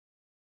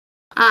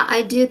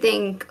 I do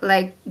think,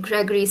 like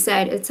Gregory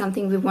said, it's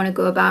something we want to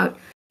go about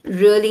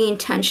really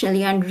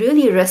intentionally and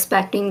really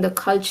respecting the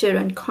culture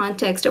and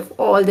context of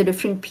all the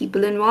different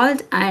people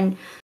involved, and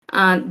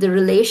the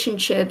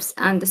relationships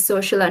and the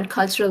social and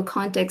cultural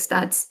context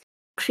that's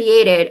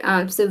created.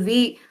 So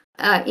we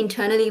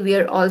internally, we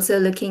are also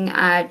looking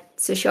at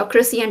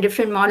sociocracy and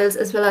different models,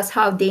 as well as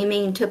how they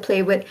may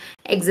interplay with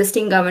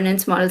existing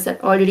governance models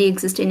that already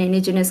exist in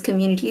indigenous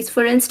communities,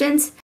 for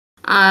instance.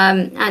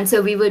 And so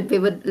we would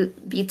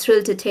be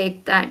thrilled to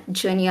take that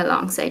journey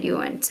alongside you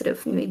and sort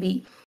of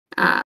maybe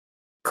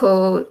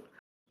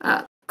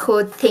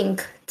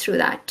co-think through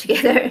that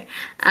together.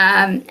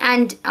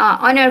 And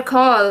on our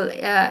call,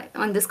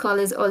 on this call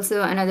is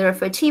also another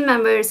of our team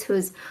members,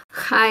 who's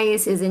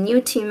Chais, is a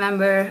new team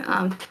member.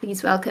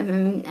 Please welcome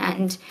him.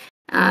 And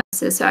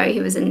so sorry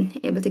he wasn't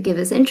able to give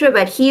his intro,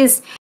 but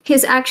he's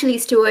actually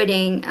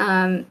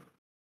stewarding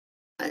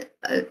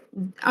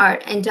our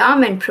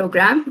endowment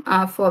program,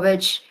 for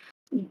which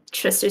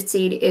Trusted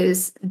Seed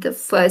is the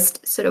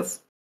first sort of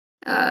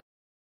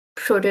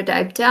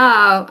prototype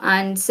DAO.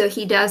 And so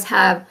he does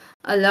have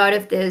a lot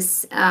of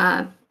this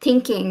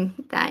thinking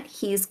that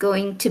he's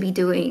going to be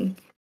doing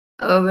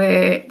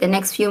over the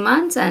next few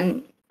months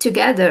and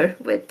together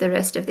with the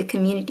rest of the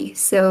community.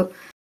 So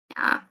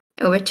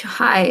over to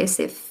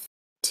Chais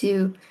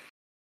to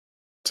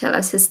tell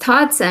us his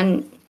thoughts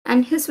and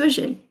his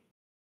vision.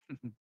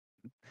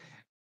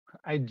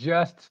 I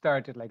just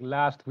started like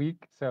last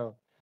week, so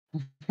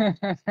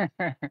sounds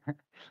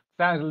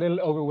a little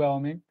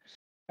overwhelming.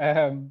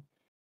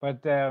 But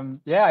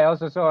yeah, I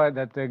also saw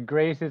that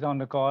Grace is on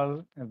the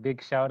call. A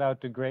big shout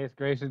out to Grace.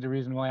 Grace is the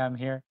reason why I'm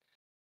here.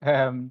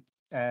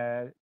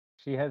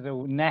 She has a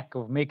knack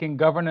of making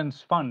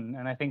governance fun,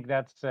 and I think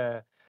that's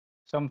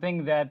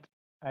something that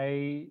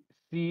I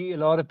see a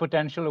lot of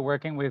potential of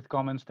working with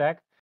Common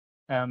Stack.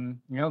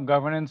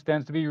 Governance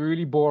tends to be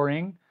really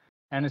boring,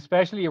 and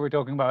especially if we're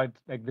talking about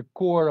like the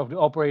core of the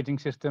operating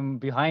system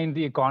behind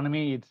the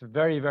economy, it's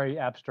very, very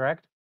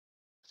abstract.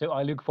 So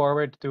I look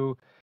forward to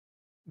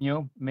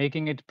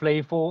making it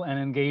playful and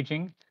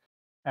engaging.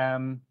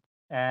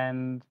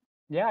 And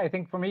yeah, I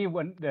think for me,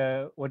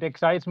 what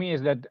excites me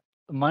is that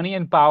money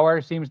and power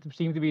seem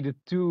to be the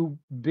two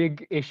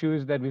big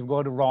issues that we've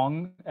got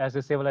wrong as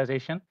a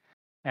civilization.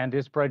 And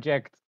this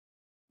project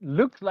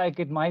looks like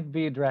it might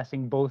be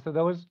addressing both of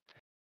those.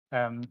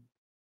 So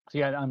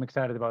yeah, I'm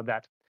excited about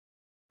that.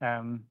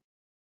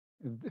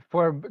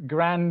 For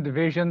grand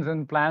visions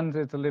and plans,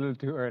 it's a little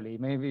too early.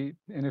 Maybe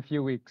in a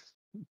few weeks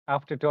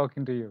after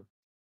talking to you.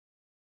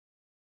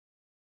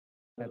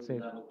 That's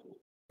it.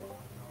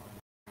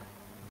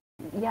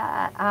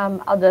 Yeah,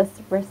 I'll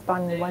just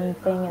respond one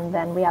thing, and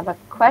then we have a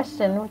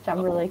question, which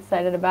I'm really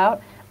excited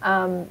about.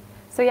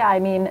 So yeah, I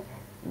mean,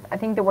 I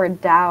think the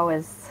word DAO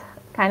is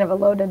kind of a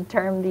loaded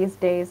term these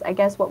days. I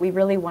guess what we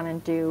really want to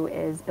do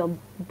is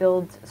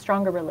build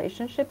stronger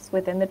relationships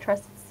within the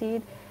Trusted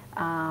Seed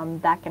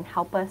that can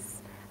help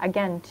us,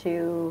 again,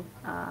 to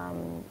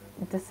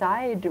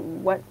decide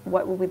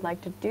what we'd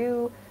like to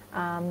do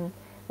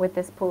with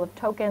this pool of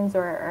tokens,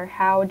 or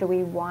how do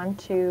we want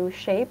to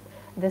shape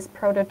this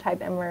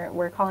prototype. And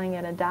we're calling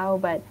it a DAO,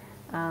 but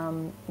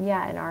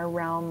yeah, in our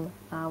realm,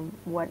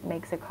 what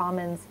makes a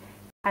commons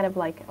kind of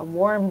like a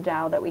warm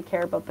DAO, that we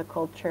care about the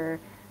culture,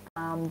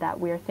 that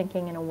we're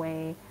thinking in a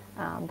way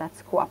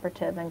that's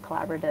cooperative and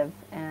collaborative,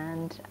 and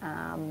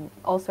and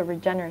also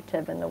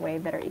regenerative in the way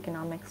that our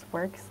economics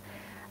works.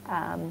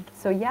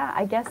 So yeah,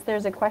 I guess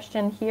there's a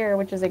question here,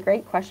 which is a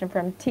great question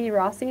from T.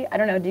 Rossi. I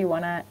don't know, do you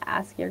want to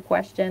ask your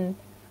question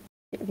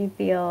if you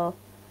feel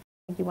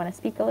like you want to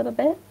speak a little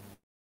bit?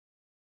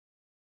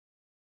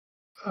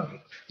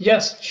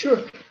 Yes,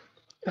 sure.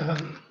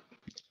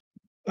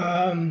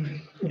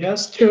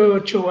 Just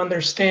to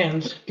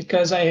understand,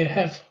 because I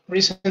have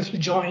recently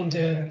joined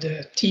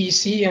the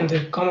TEC and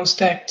the Common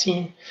Stack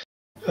team,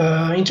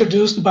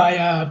 introduced by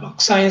a Block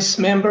Science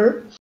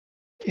member,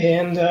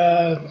 and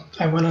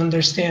I want to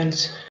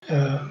understand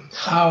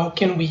how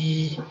can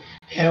we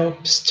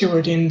help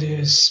stewarding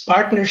this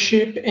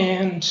partnership,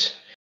 and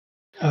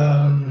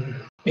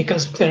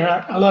because there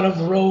are a lot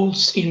of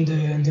roles in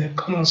the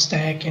Common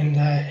Stack, and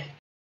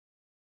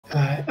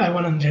I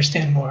want to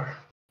understand more.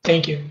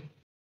 Thank you.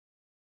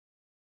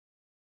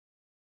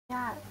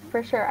 Yeah,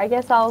 for sure. I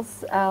guess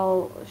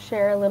I'll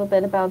share a little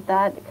bit about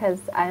that because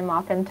I'm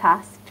often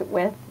tasked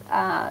with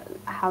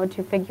how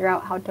to figure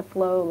out how to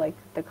flow like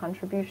the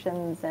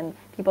contributions and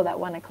people that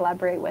want to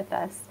collaborate with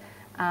us.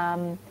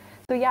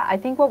 So yeah, I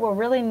think what we'll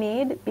really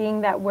need,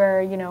 being that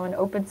we're an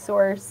open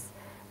source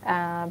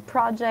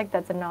project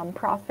that's a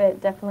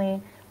nonprofit,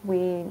 definitely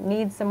we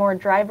need some more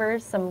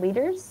drivers, some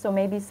leaders. So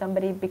maybe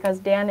somebody, because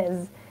Dan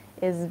is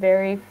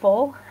very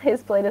full,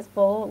 his plate is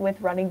full with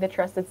running the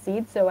Trusted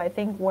Seed. So I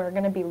think we're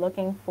going to be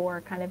looking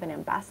for kind of an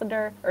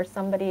ambassador or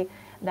somebody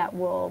that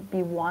will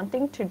be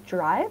wanting to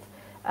drive,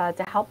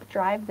 to help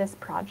drive this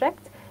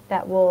project,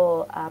 that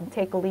will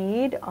take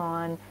lead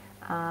on,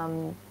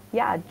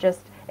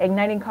 just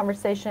igniting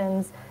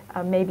conversations,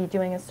 maybe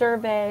doing a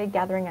survey,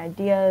 gathering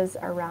ideas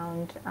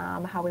around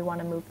how we want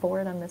to move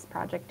forward on this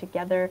project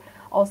together.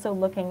 Also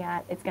looking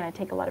at, it's going to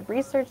take a lot of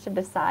research to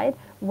decide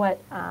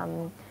what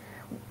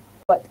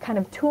kind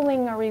of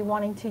tooling are we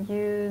wanting to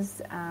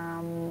use,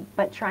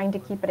 but trying to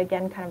keep it,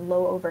 again, kind of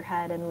low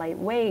overhead and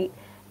lightweight,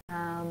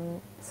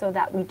 so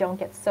that we don't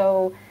get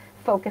so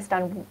focused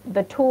on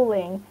the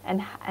tooling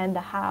and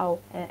the how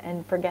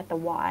and forget the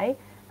why.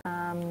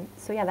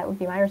 So yeah, that would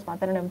be my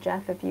response. I don't know,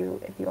 Jeff, if you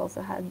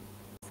also had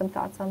some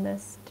thoughts on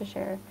this to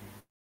share.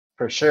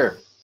 For sure.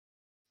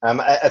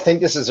 I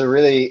think this is a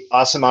really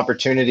awesome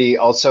opportunity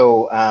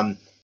also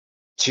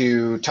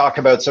to talk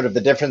about sort of the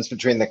difference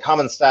between the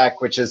Common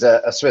Stack, which is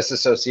a Swiss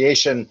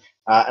association,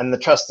 and the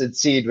Trusted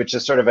Seed, which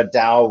is sort of a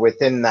DAO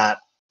within that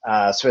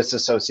Swiss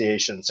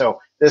association. So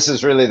this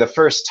is really the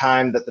first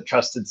time that the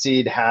Trusted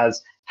Seed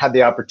has had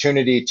the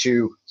opportunity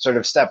to sort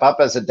of step up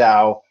as a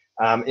DAO.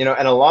 And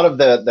a lot of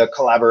the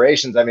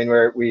collaborations, I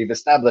mean, we've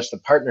established the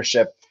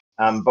partnership,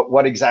 but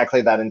what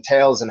exactly that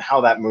entails and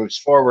how that moves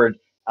forward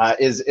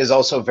is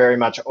also very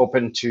much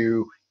open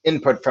to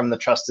input from the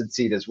Trusted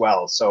Seed as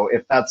well. So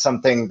if that's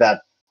something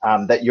that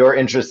you're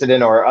interested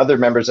in, or other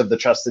members of the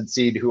Trusted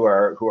Seed who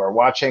are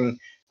watching,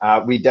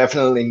 we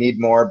definitely need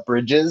more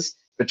bridges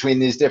between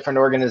these different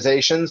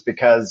organizations,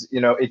 because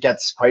it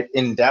gets quite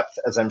in depth,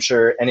 as I'm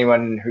sure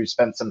anyone who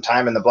spent some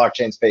time in the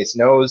blockchain space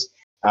knows.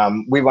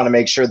 We want to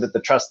make sure that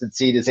the Trusted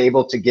Seed is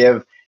able to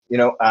give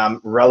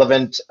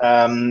relevant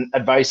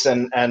advice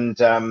and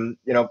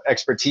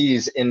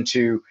expertise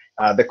into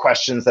the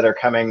questions that are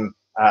coming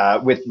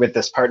with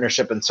this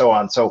partnership and so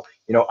on. So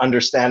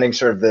understanding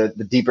sort of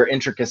the deeper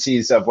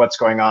intricacies of what's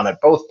going on at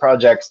both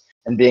projects,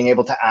 and being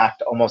able to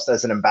act almost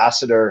as an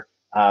ambassador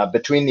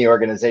between the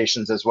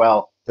organizations as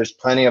well. There's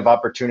plenty of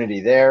opportunity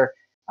there.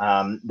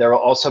 There will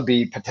also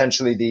be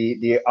potentially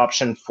the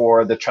option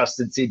for the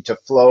Trusted Seed to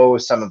flow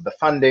some of the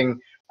funding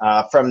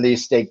from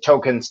these stake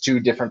tokens to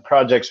different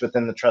projects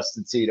within the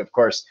Trusted Seed. Of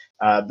course,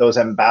 those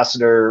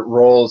ambassador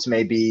roles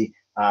may be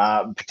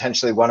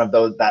potentially one of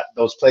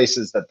those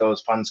places that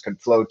those funds could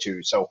flow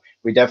to. So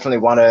we definitely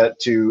want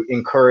to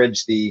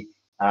encourage the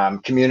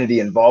community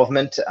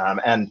involvement.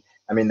 And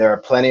I mean, there are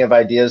plenty of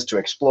ideas to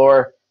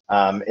explore.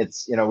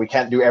 It's we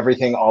can't do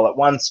everything all at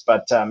once,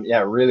 but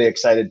yeah, really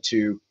excited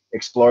to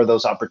explore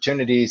those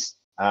opportunities.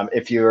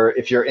 If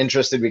you're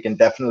interested, we can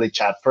definitely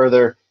chat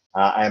further.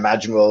 I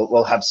imagine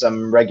we'll have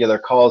some regular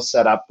calls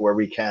set up where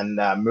we can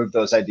move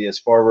those ideas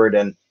forward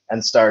and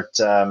start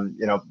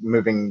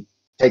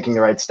taking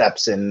the right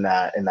steps in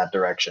that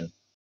direction.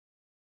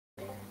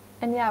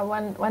 And yeah,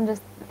 one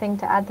just thing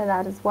to add to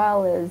that as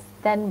well is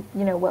then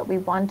what we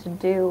want to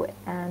do,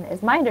 and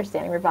is my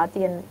understanding,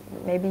 Ravati, and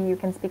maybe you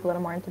can speak a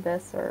little more into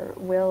this, or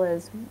Will,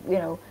 is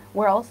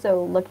we're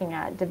also looking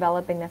at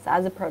developing this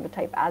as a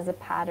prototype, as a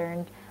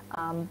pattern,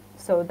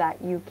 so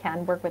that you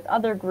can work with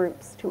other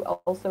groups to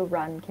also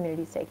run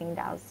community staking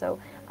DAOs. So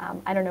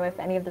I don't know if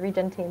any of the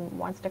Regen team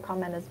wants to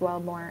comment as well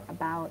more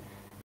about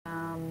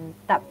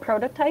that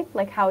prototype,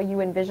 like how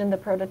you envision the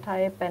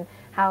prototype and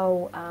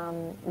how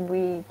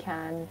we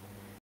can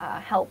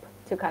help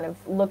to kind of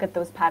look at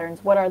those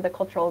patterns. What are the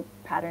cultural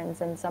patterns?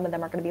 And some of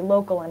them are going to be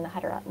local and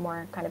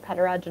more kind of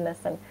heterogeneous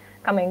and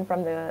coming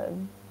from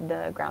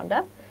the ground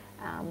up.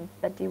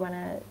 But do you want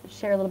to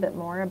share a little bit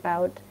more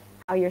about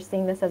you're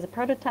seeing this as a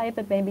prototype,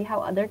 and maybe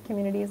how other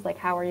communities, like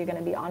how are you going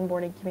to be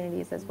onboarding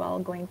communities as well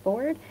going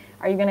forward?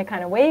 Are you going to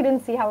kind of wait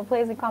and see how it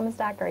plays in Common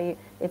Stack?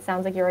 It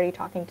sounds like you're already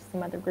talking to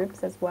some other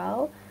groups as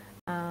well.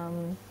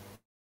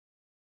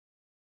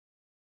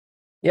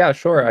 Yeah,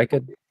 sure. I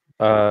could.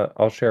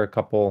 I'll share a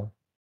couple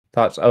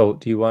thoughts. Oh,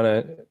 do you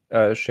want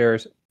to share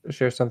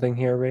something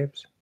here,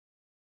 Raves?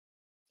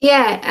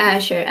 Yeah,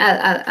 sure.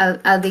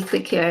 I'll be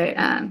quick here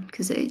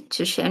because I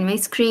just shared my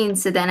screen,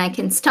 so then I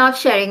can stop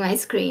sharing my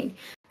screen.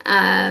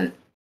 I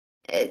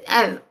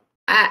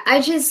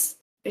just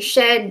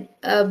shared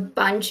a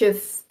bunch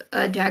of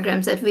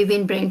diagrams that we've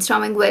been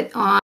brainstorming with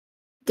on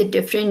the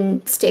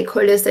different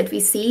stakeholders that we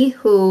see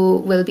who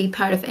will be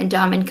part of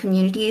endowment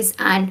communities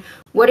and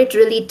what it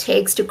really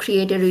takes to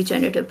create a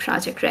regenerative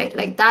project, right?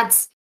 Like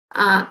that's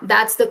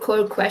the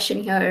core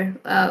question here.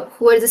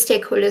 Who are the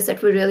stakeholders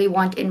that we really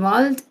want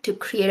involved to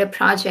create a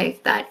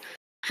project that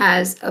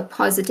has a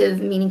positive,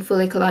 meaningful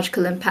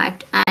ecological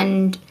impact?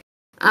 And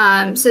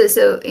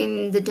so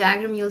in the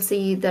diagram, you'll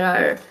see there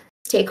are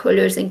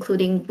stakeholders,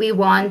 including we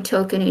want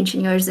token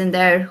engineers in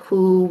there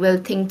who will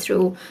think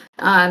through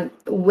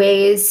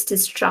ways to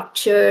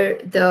structure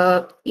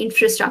the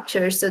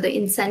infrastructure so the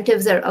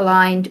incentives are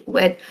aligned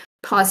with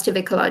positive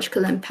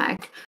ecological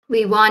impact.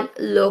 We want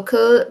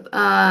local,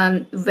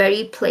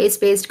 very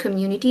place-based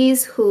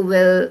communities who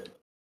will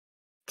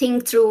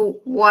think through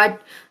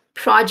what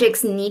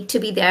projects need to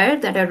be there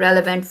that are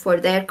relevant for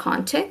their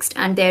context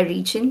and their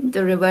region,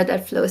 the river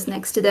that flows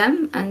next to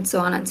them, and so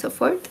on and so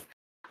forth.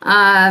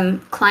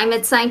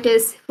 Climate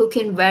scientists who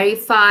can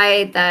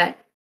verify that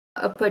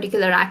a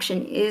particular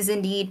action is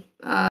indeed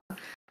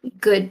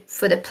good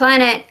for the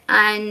planet,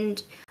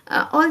 and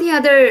all the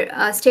other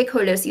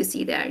stakeholders you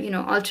see there,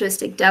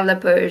 altruistic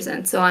developers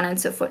and so on and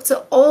so forth.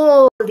 So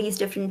all these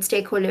different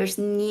stakeholders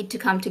need to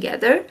come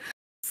together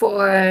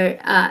for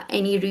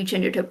any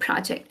regenerative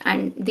project.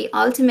 And the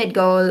ultimate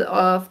goal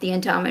of the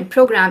endowment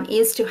program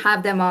is to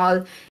have them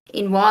all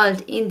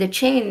involved in the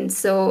chain.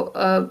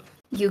 So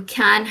you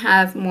can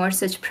have more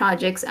such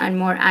projects and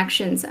more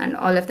actions, and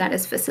all of that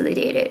is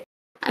facilitated.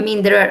 I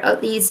mean, there are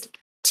at least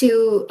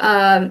two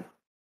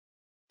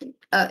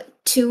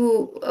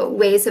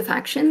ways of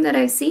action that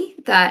I see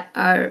that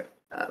are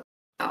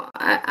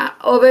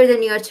over the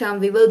near term.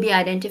 We will be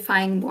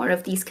identifying more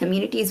of these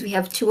communities. We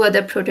have two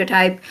other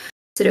prototype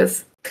sort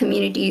of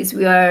communities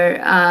we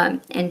are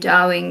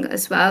endowing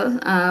as well.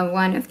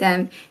 One of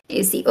them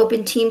is the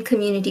Open Team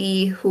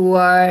community, who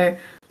are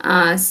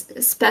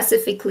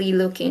specifically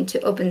looking to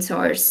open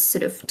source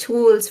sort of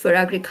tools for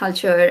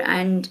agriculture,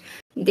 and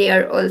they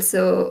are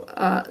also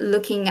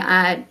looking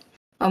at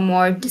a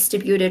more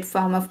distributed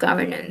form of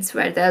governance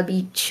where they'll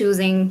be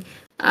choosing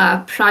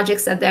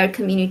projects that their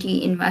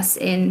community invests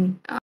in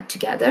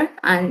together,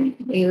 and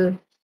we'll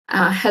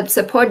help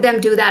support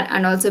them do that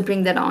and also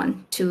bring that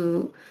on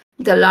to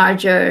the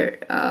larger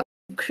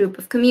group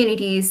of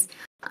communities.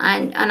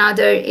 And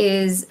another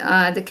is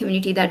the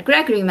community that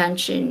Gregory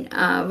mentioned,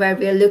 where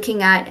we're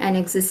looking at an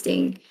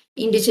existing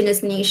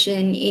indigenous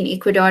nation in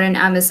Ecuador and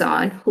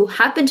Amazon who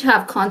happen to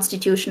have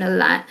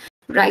constitutional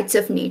rights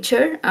of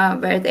nature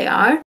where they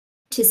are,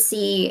 to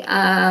see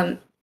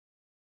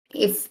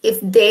if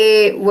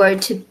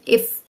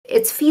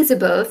it's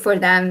feasible for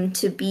them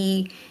to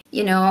be,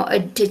 a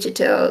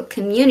digital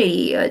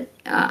community, a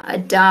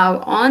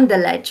DAO on the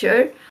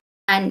ledger,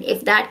 and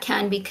if that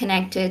can be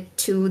connected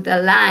to the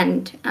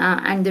land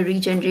and the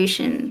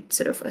regeneration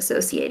sort of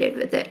associated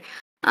with it.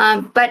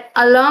 But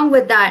along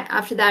with that,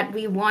 after that,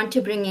 we want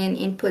to bring in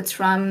inputs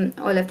from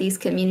all of these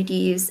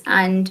communities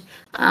and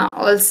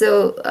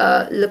also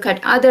look at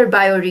other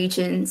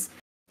bioregions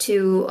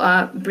to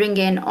bring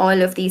in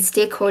all of these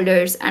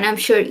stakeholders. And I'm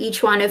sure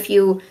each one of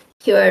you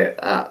here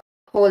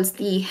holds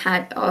the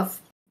hat of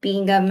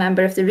being a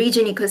member of the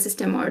Regen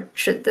ecosystem or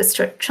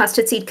the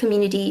Trusted Seed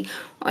community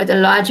or the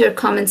larger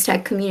Common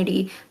Stack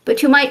community,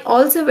 but you might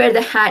also wear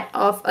the hat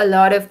of a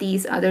lot of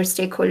these other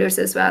stakeholders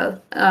as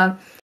well.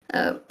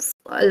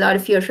 A lot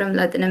of you are from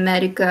Latin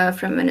America,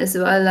 from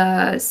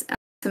Venezuela.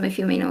 Some of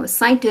you may know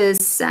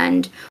scientists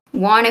and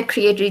want to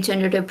create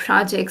regenerative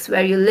projects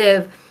where you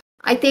live.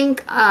 I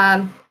think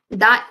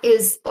that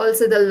is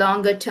also the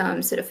longer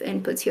term sort of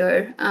inputs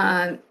here.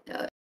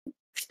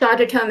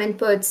 Shorter term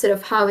inputs, sort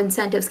of how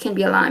incentives can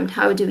be aligned.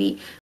 How do we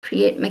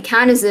create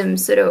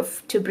mechanisms sort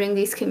of to bring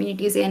these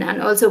communities in,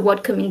 and also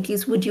what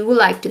communities would you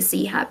like to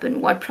see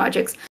happen? What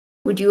projects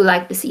would you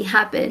like to see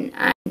happen?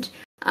 And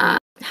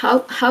how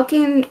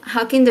can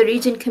the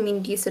Regen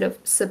community sort of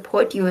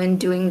support you in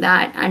doing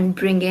that and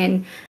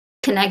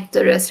connect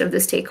the rest of the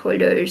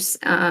stakeholders?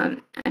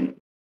 And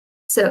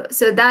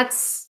so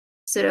that's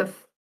sort of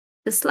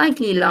the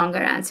slightly longer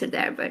answer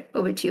there, but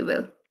over to you,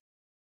 Will.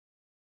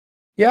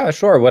 Yeah,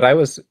 sure. What I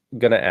was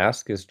going to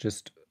ask is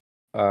just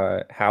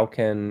how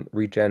can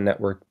Regen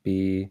Network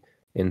be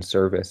in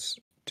service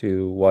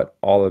to what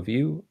all of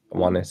you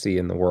want to see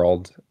in the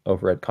world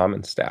over at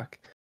Common Stack?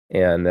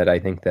 And that I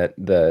think that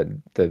the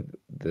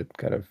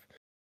kind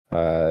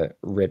of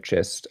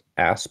richest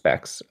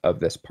aspects of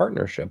this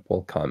partnership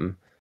will come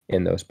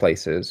in those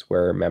places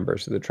where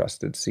members of the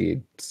trusted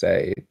seed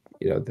say,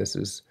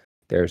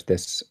 there's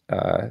this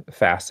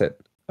facet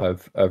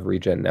of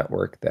Regen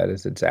Network that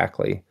is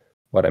exactly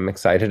what I'm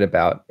excited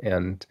about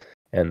and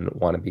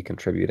want to be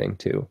contributing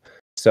to.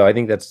 So I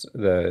think that's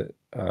the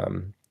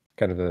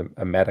kind of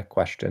a meta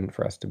question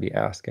for us to be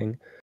asking.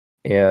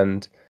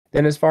 And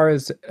then as far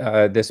as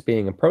this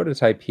being a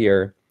prototype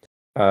here,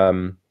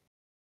 one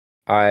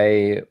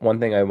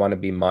thing I want to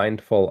be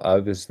mindful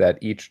of is that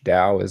each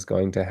DAO is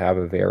going to have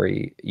a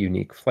very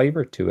unique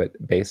flavor to it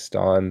based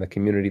on the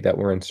community that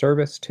we're in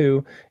service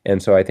to.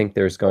 And so I think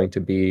there's going to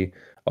be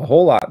a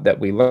whole lot that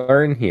we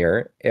learn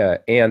here.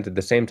 And at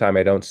the same time,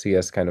 I don't see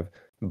us kind of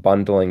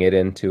bundling it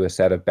into a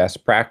set of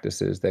best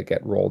practices that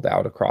get rolled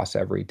out across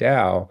every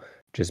DAO,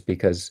 just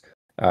because,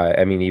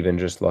 even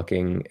just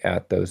looking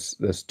at those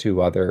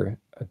two other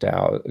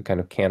DAO, kind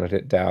of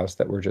candidate DAOs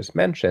that were just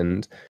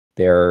mentioned,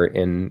 they're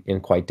in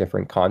quite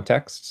different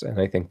contexts, and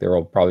I think there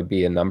will probably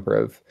be a number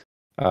of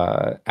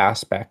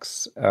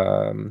aspects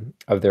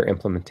of their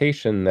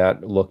implementation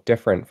that look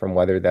different from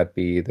whether that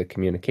be the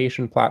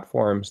communication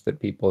platforms that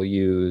people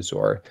use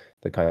or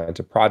the kinds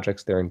of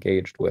projects they're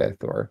engaged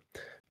with or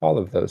all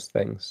of those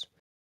things.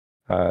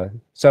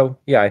 So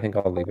yeah, I think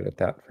I'll leave it at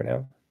that for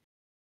now.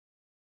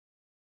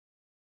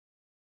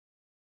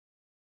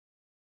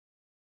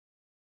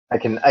 I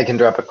can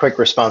drop a quick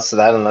response to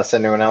that unless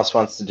anyone else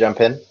wants to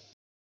jump in.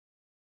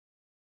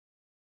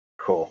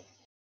 Cool.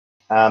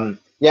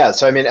 Yeah,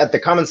 so at the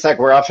Common Stack,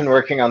 we're often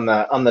working on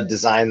the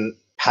design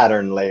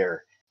pattern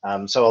layer.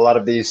 So a lot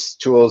of these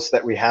tools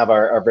that we have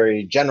are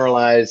very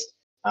generalized,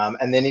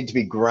 and they need to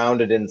be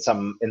grounded in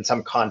some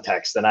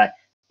context. And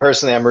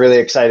I'm really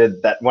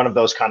excited that one of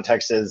those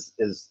contexts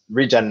is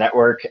Regen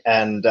Network,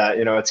 and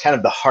it's kind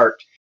of the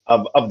heart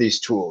of these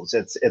tools.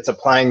 It's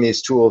applying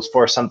these tools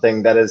for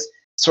something that is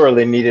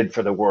sorely needed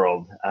for the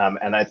world.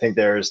 And I think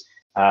there's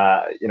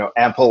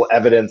ample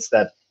evidence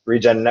that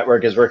Regen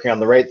Network is working on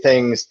the right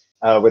things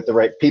with the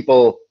right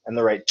people and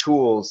the right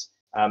tools.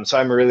 So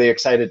I'm really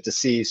excited to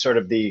see sort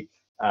of the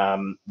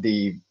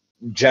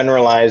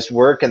generalized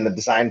work and the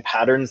design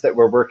patterns that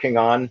we're working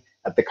on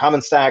at the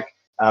Common Stack.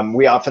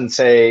 We often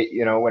say,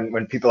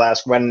 when people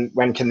ask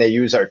when can they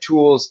use our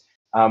tools,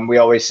 we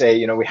always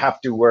say, we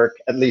have to work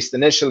at least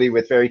initially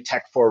with very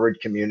tech-forward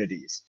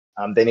communities.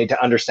 They need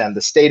to understand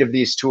the state of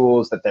these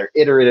tools, that they're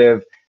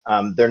iterative,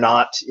 they're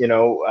not,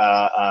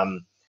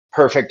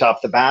 perfect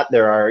off the bat.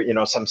 There are,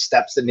 some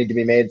steps that need to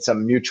be made,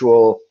 some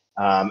mutual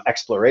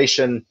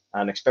exploration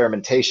and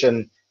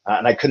experimentation.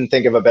 And I couldn't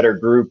think of a better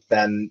group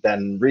than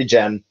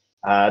Regen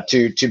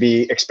to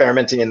be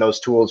experimenting in those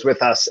tools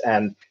with us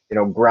and,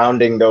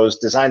 grounding those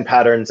design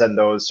patterns and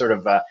those sort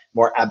of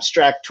more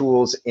abstract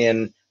tools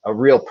in a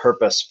real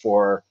purpose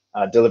for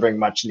delivering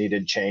much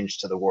needed change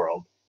to the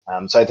world.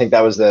 So I think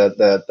that was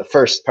the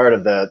first part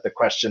of the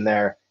question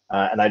there.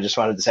 And I just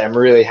wanted to say I'm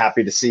really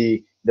happy to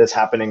see this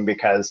happening,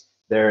 because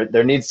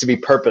there needs to be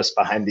purpose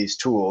behind these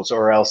tools,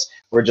 or else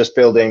we're just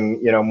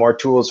building more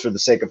tools for the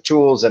sake of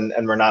tools, and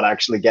we're not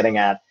actually getting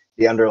at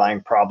the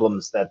underlying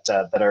problems that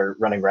are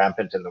running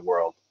rampant in the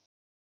world.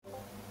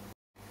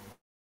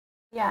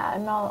 Yeah,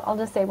 and I'll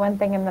just say one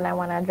thing, and then I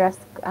want to address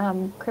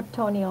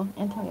Cryptonio.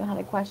 Antonio had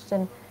a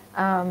question.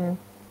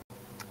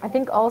 I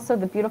think also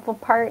the beautiful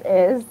part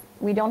is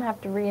we don't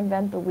have to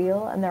reinvent the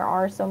wheel, and there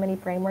are so many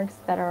frameworks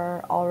that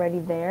are already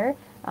there.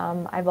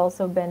 I've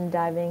also been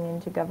diving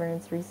into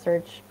governance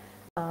research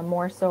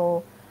more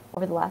so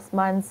over the last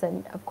months,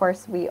 and of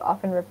course we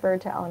often refer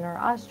to Eleanor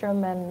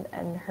Ostrom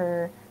and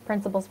her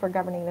principles for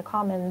governing the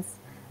commons,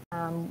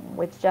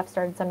 which Jeff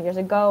started some years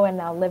ago, and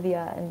now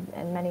Livia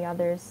and many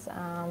others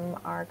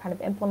are kind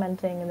of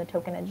implementing in the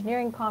token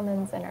engineering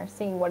commons and are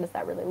seeing what does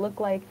that really look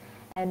like,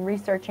 and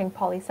researching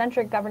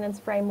polycentric governance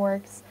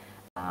frameworks.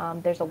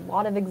 There's a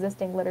lot of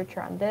existing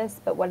literature on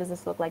this, but what does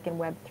this look like in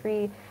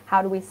Web3?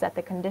 How do we set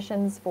the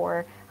conditions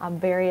for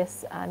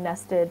various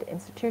nested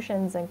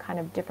institutions and kind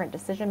of different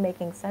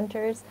decision-making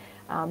centers?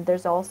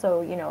 There's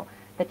also,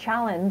 the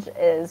challenge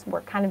is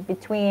we're kind of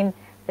between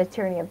the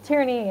tyranny of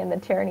tyranny and the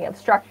tyranny of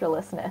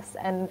structurelessness.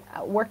 And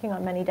working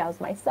on many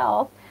DAOs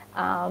myself,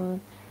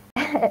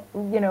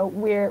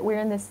 we're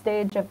in this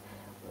stage of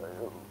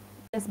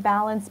this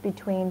balance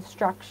between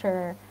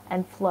structure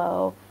and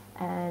flow,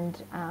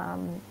 and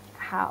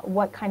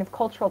what kind of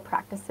cultural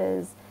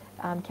practices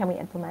can we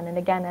implement? And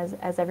again,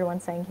 as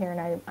everyone's saying here,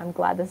 and I'm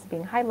glad this is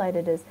being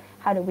highlighted, is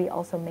how do we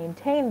also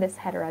maintain this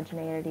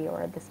heterogeneity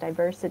or this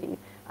diversity?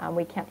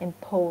 We can't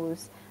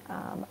impose,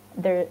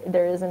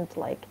 there isn't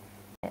like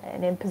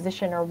an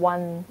imposition or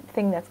one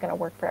thing that's going to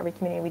work for every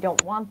community. We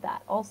don't want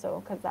that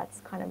also, because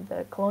that's kind of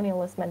the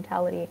colonialist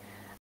mentality.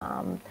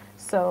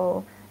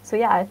 So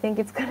yeah, I think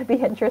it's going to be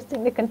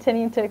interesting to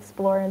continue to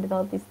explore and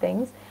develop these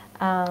things.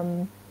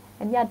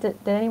 And yeah, did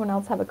anyone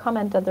else have a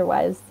comment?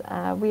 Otherwise,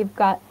 we've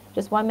got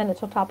just 1 minute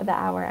till top of the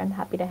hour. I'm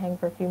happy to hang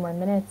for a few more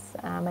minutes.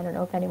 I don't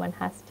know if anyone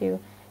has to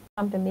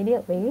jump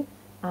immediately,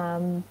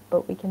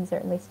 but we can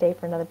certainly stay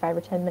for another 5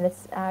 or 10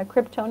 minutes.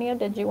 Cryptonio,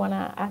 did you want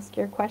to ask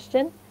your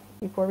question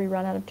before we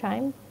run out of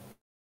time?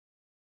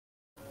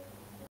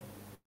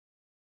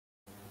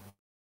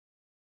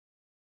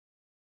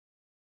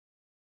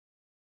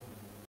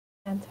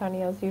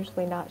 Antonio's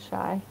usually not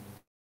shy.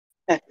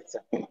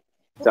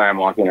 Sorry, I'm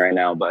walking right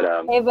now, but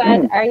Hey,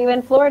 bud, are you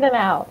in Florida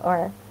now,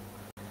 or?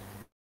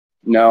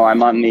 no,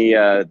 I'm on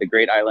the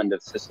great island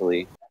of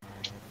Sicily.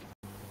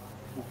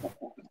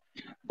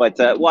 But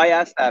well, I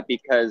asked that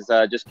because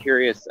just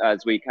curious,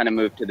 as we kind of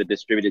move to the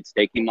distributed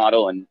staking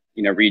model, and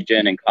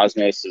Regen and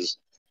Cosmos has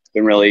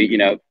been really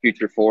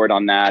future forward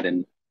on that,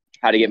 and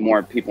how to get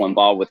more people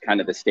involved with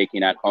kind of the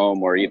staking at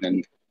home, or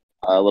even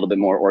a little bit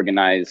more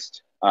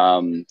organized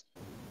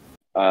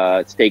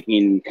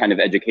staking kind of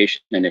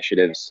education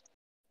initiatives.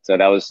 So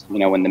that was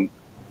when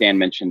Dan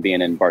mentioned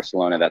being in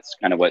Barcelona, that's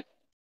kind of what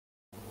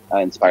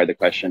inspired the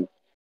question.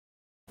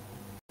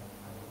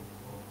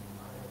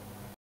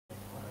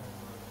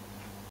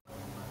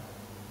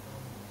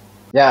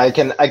 Yeah,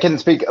 I can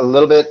speak a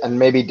little bit, and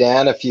maybe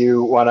Dan, if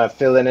you want to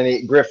fill in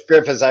any. Griff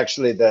is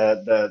actually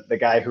the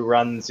guy who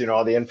runs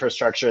all the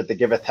infrastructure at the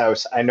Giveth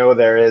House. I know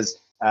there is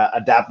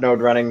a DApp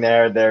node running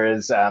there. There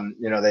is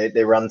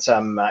they run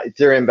some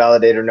Ethereum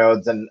validator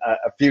nodes and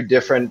a few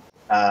different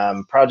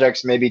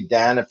projects. Maybe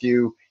Dan, if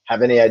you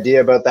have any idea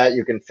about that,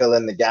 you can fill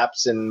in the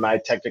gaps in my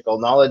technical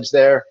knowledge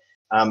there.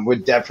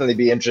 Would definitely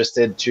be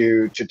interested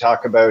to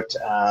talk about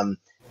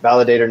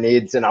validator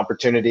needs and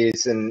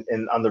opportunities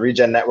on the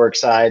Regen network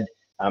side.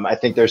 I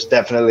think there's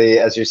definitely,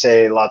 as you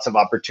say, lots of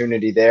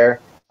opportunity there,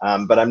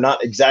 but I'm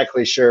not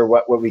exactly sure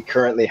what we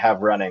currently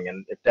have running.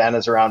 And if Dan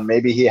is around,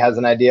 maybe he has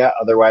an idea.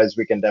 Otherwise,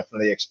 we can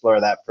definitely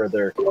explore that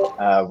further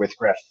with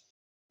Griff.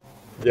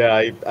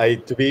 Yeah, I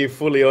to be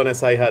fully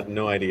honest, I had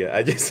no idea.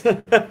 I just I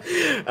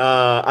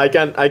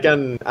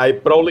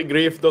probably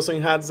Griff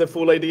doesn't have the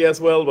full idea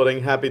as well, but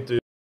I'm happy to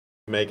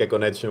make a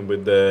connection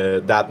with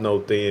that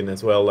node team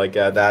as well. Like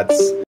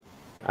that's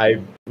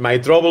my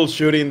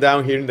troubleshooting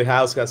down here in the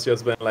house has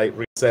just been like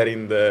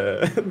resetting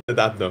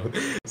that node.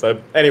 So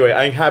anyway,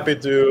 I'm happy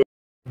to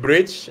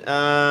bridge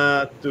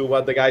to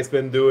what the guy's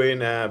been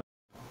doing.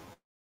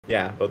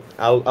 Yeah, but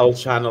I'll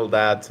channel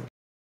that.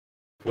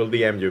 We'll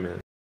DM you, man.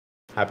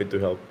 Happy to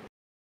help.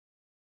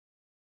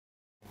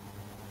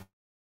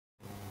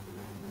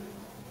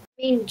 I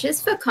mean,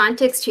 just for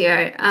context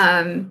here,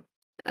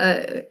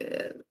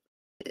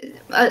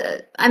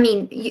 I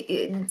mean,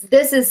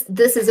 this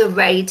is a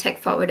very tech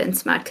forward and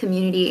smart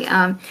community,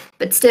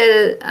 but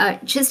still,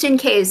 just in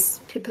case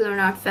people are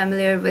not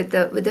familiar with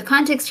the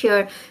context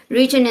here,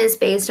 Regen is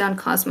based on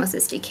Cosmos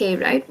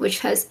SDK, right, which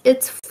has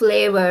its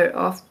flavor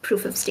of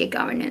proof of stake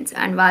governance,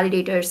 and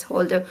validators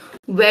hold a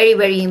very,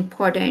 very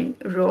important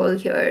role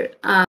here,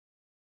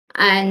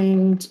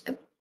 and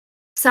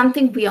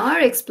something we are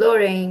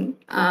exploring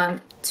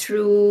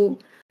through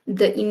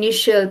the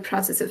initial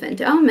process of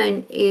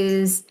endowment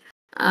is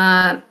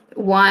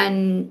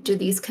one, do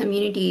these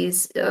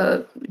communities,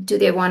 do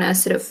they want to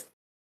sort of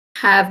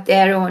have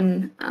their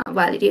own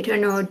validator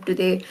node? Do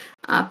they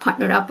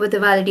partner up with the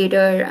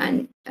validator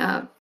and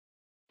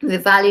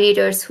with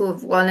validators who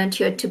have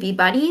volunteered to be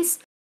buddies?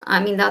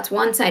 I mean, that's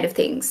one side of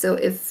things. So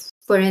if,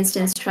 for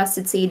instance,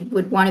 Trusted Seed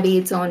would want to be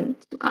its own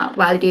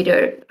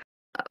validator,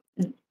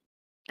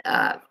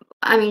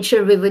 I mean,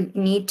 sure, we would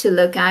need to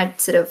look at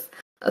sort of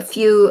a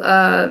few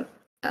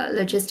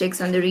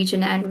logistics on the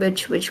Regen end,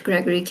 which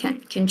Gregory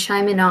can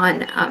chime in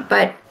on,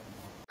 but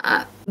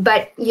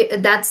yeah,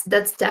 that's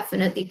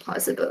definitely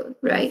possible,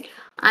 right?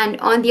 And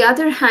on the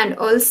other hand,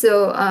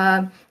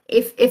 also,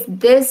 if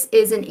this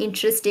is an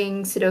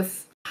interesting sort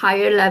of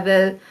higher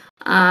level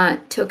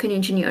token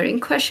engineering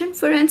question,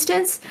 for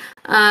instance,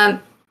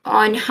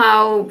 on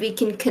how we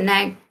can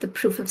connect the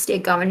proof of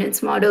stake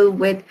governance model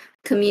with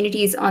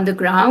communities on the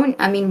ground.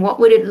 I mean, what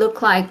would it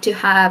look like to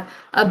have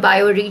a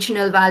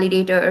bioregional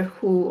validator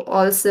who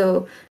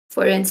also,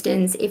 for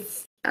instance,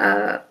 if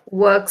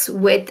works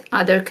with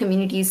other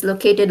communities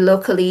located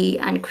locally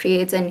and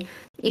creates an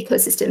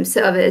ecosystem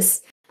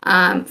service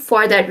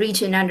for that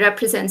region and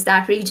represents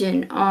that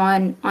region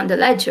on the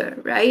ledger,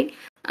 right?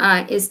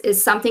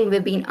 Is something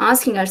we've been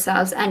asking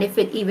ourselves, and if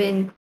it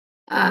even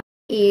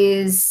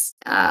is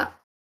a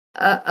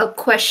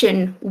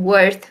question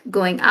worth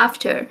going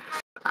after.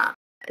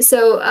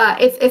 So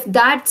if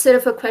that's sort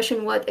of a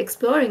question worth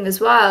exploring as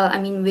well, I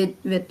mean,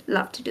 we'd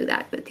love to do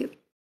that with you.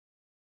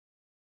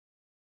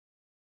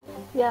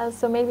 Yeah,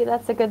 so maybe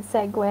that's a good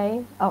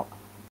segue. Oh,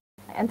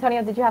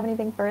 Antonio, did you have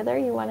anything further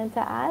you wanted to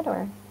add,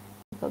 or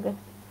so good?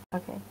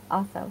 Okay,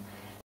 awesome.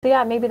 So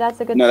yeah, maybe that's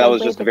a good. No, that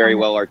was just very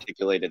well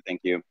articulated.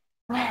 Thank you.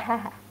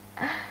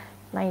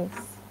 Nice.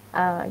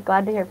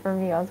 Glad to hear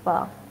from you as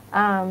well.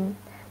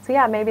 So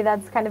yeah, maybe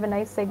that's kind of a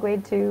nice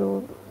segue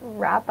to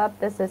wrap up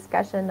this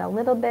discussion a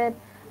little bit.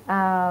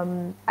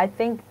 I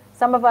think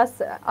some of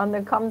us on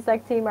the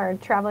ComSec team are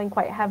traveling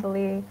quite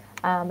heavily,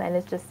 and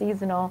it's just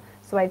seasonal.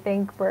 So I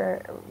think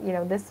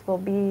this will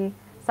be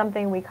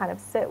something we kind of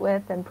sit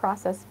with and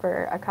process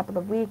for a couple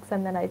of weeks,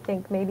 and then I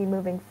think maybe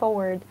moving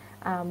forward,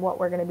 what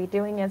we're going to be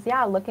doing is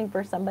looking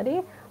for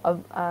somebody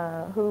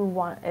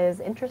who is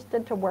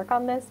interested to work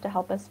on this, to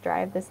help us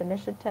drive this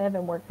initiative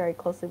and work very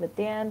closely with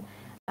Dan.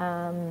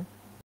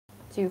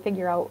 to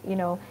figure out,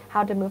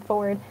 how to move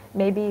forward.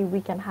 Maybe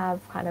we can have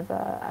kind of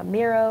a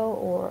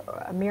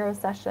Miro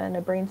session,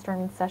 a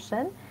brainstorming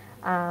session,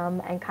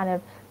 and kind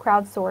of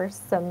crowdsource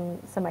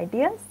some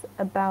ideas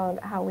about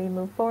how we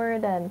move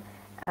forward. And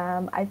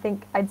I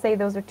think I'd say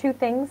those are two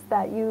things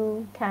that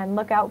you can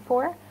look out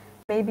for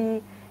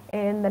maybe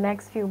in the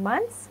next few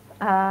months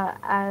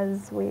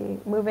as we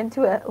move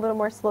into a little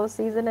more slow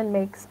season and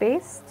make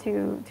space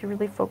to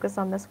really focus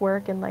on this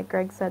work. And like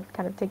Greg said,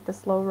 kind of take the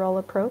slow roll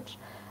approach.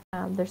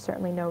 There's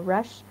certainly no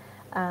rush.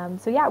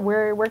 So yeah,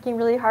 we're working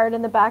really hard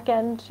in the back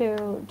end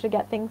to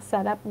get things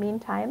set up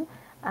meantime.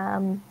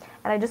 And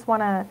I just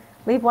want to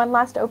leave one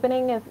last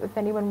opening. If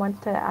anyone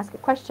wants to ask a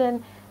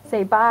question,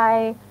 say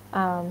bye,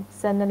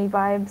 send any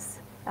vibes,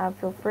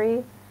 feel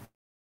free.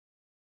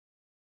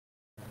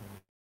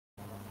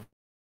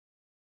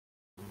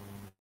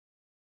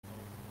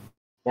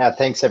 Yeah,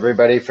 thanks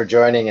everybody for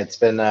joining. It's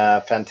been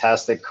a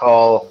fantastic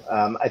call.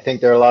 I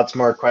think there are lots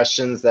more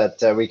questions that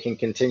we can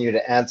continue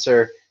to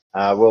answer.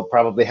 We'll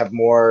probably have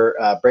more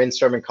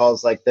brainstorming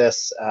calls like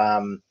this.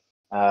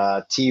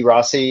 T.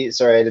 Rossi,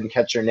 sorry I didn't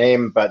catch your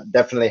name, but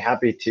definitely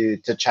happy to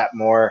chat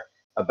more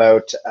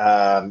about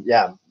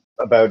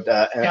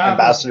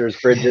ambassadors,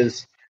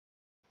 bridges.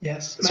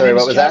 Yes. Sorry,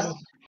 what was that?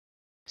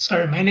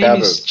 Sorry, my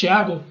name is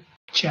Thiago.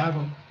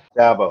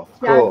 Thiago.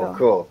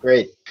 Cool,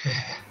 great.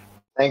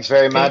 Thanks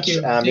very much. Thank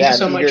you. Yeah, Thank you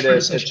so much for the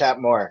to session.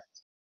 chat more.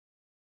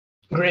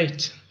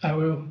 Great. I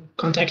will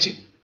contact you.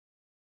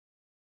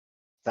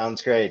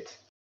 Sounds great.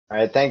 All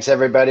right, thanks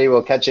everybody.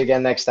 We'll catch you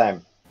again next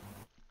time.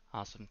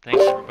 Awesome.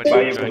 Thanks everybody.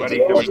 Bye everybody.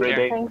 Have a great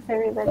day. Thanks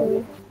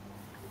everybody.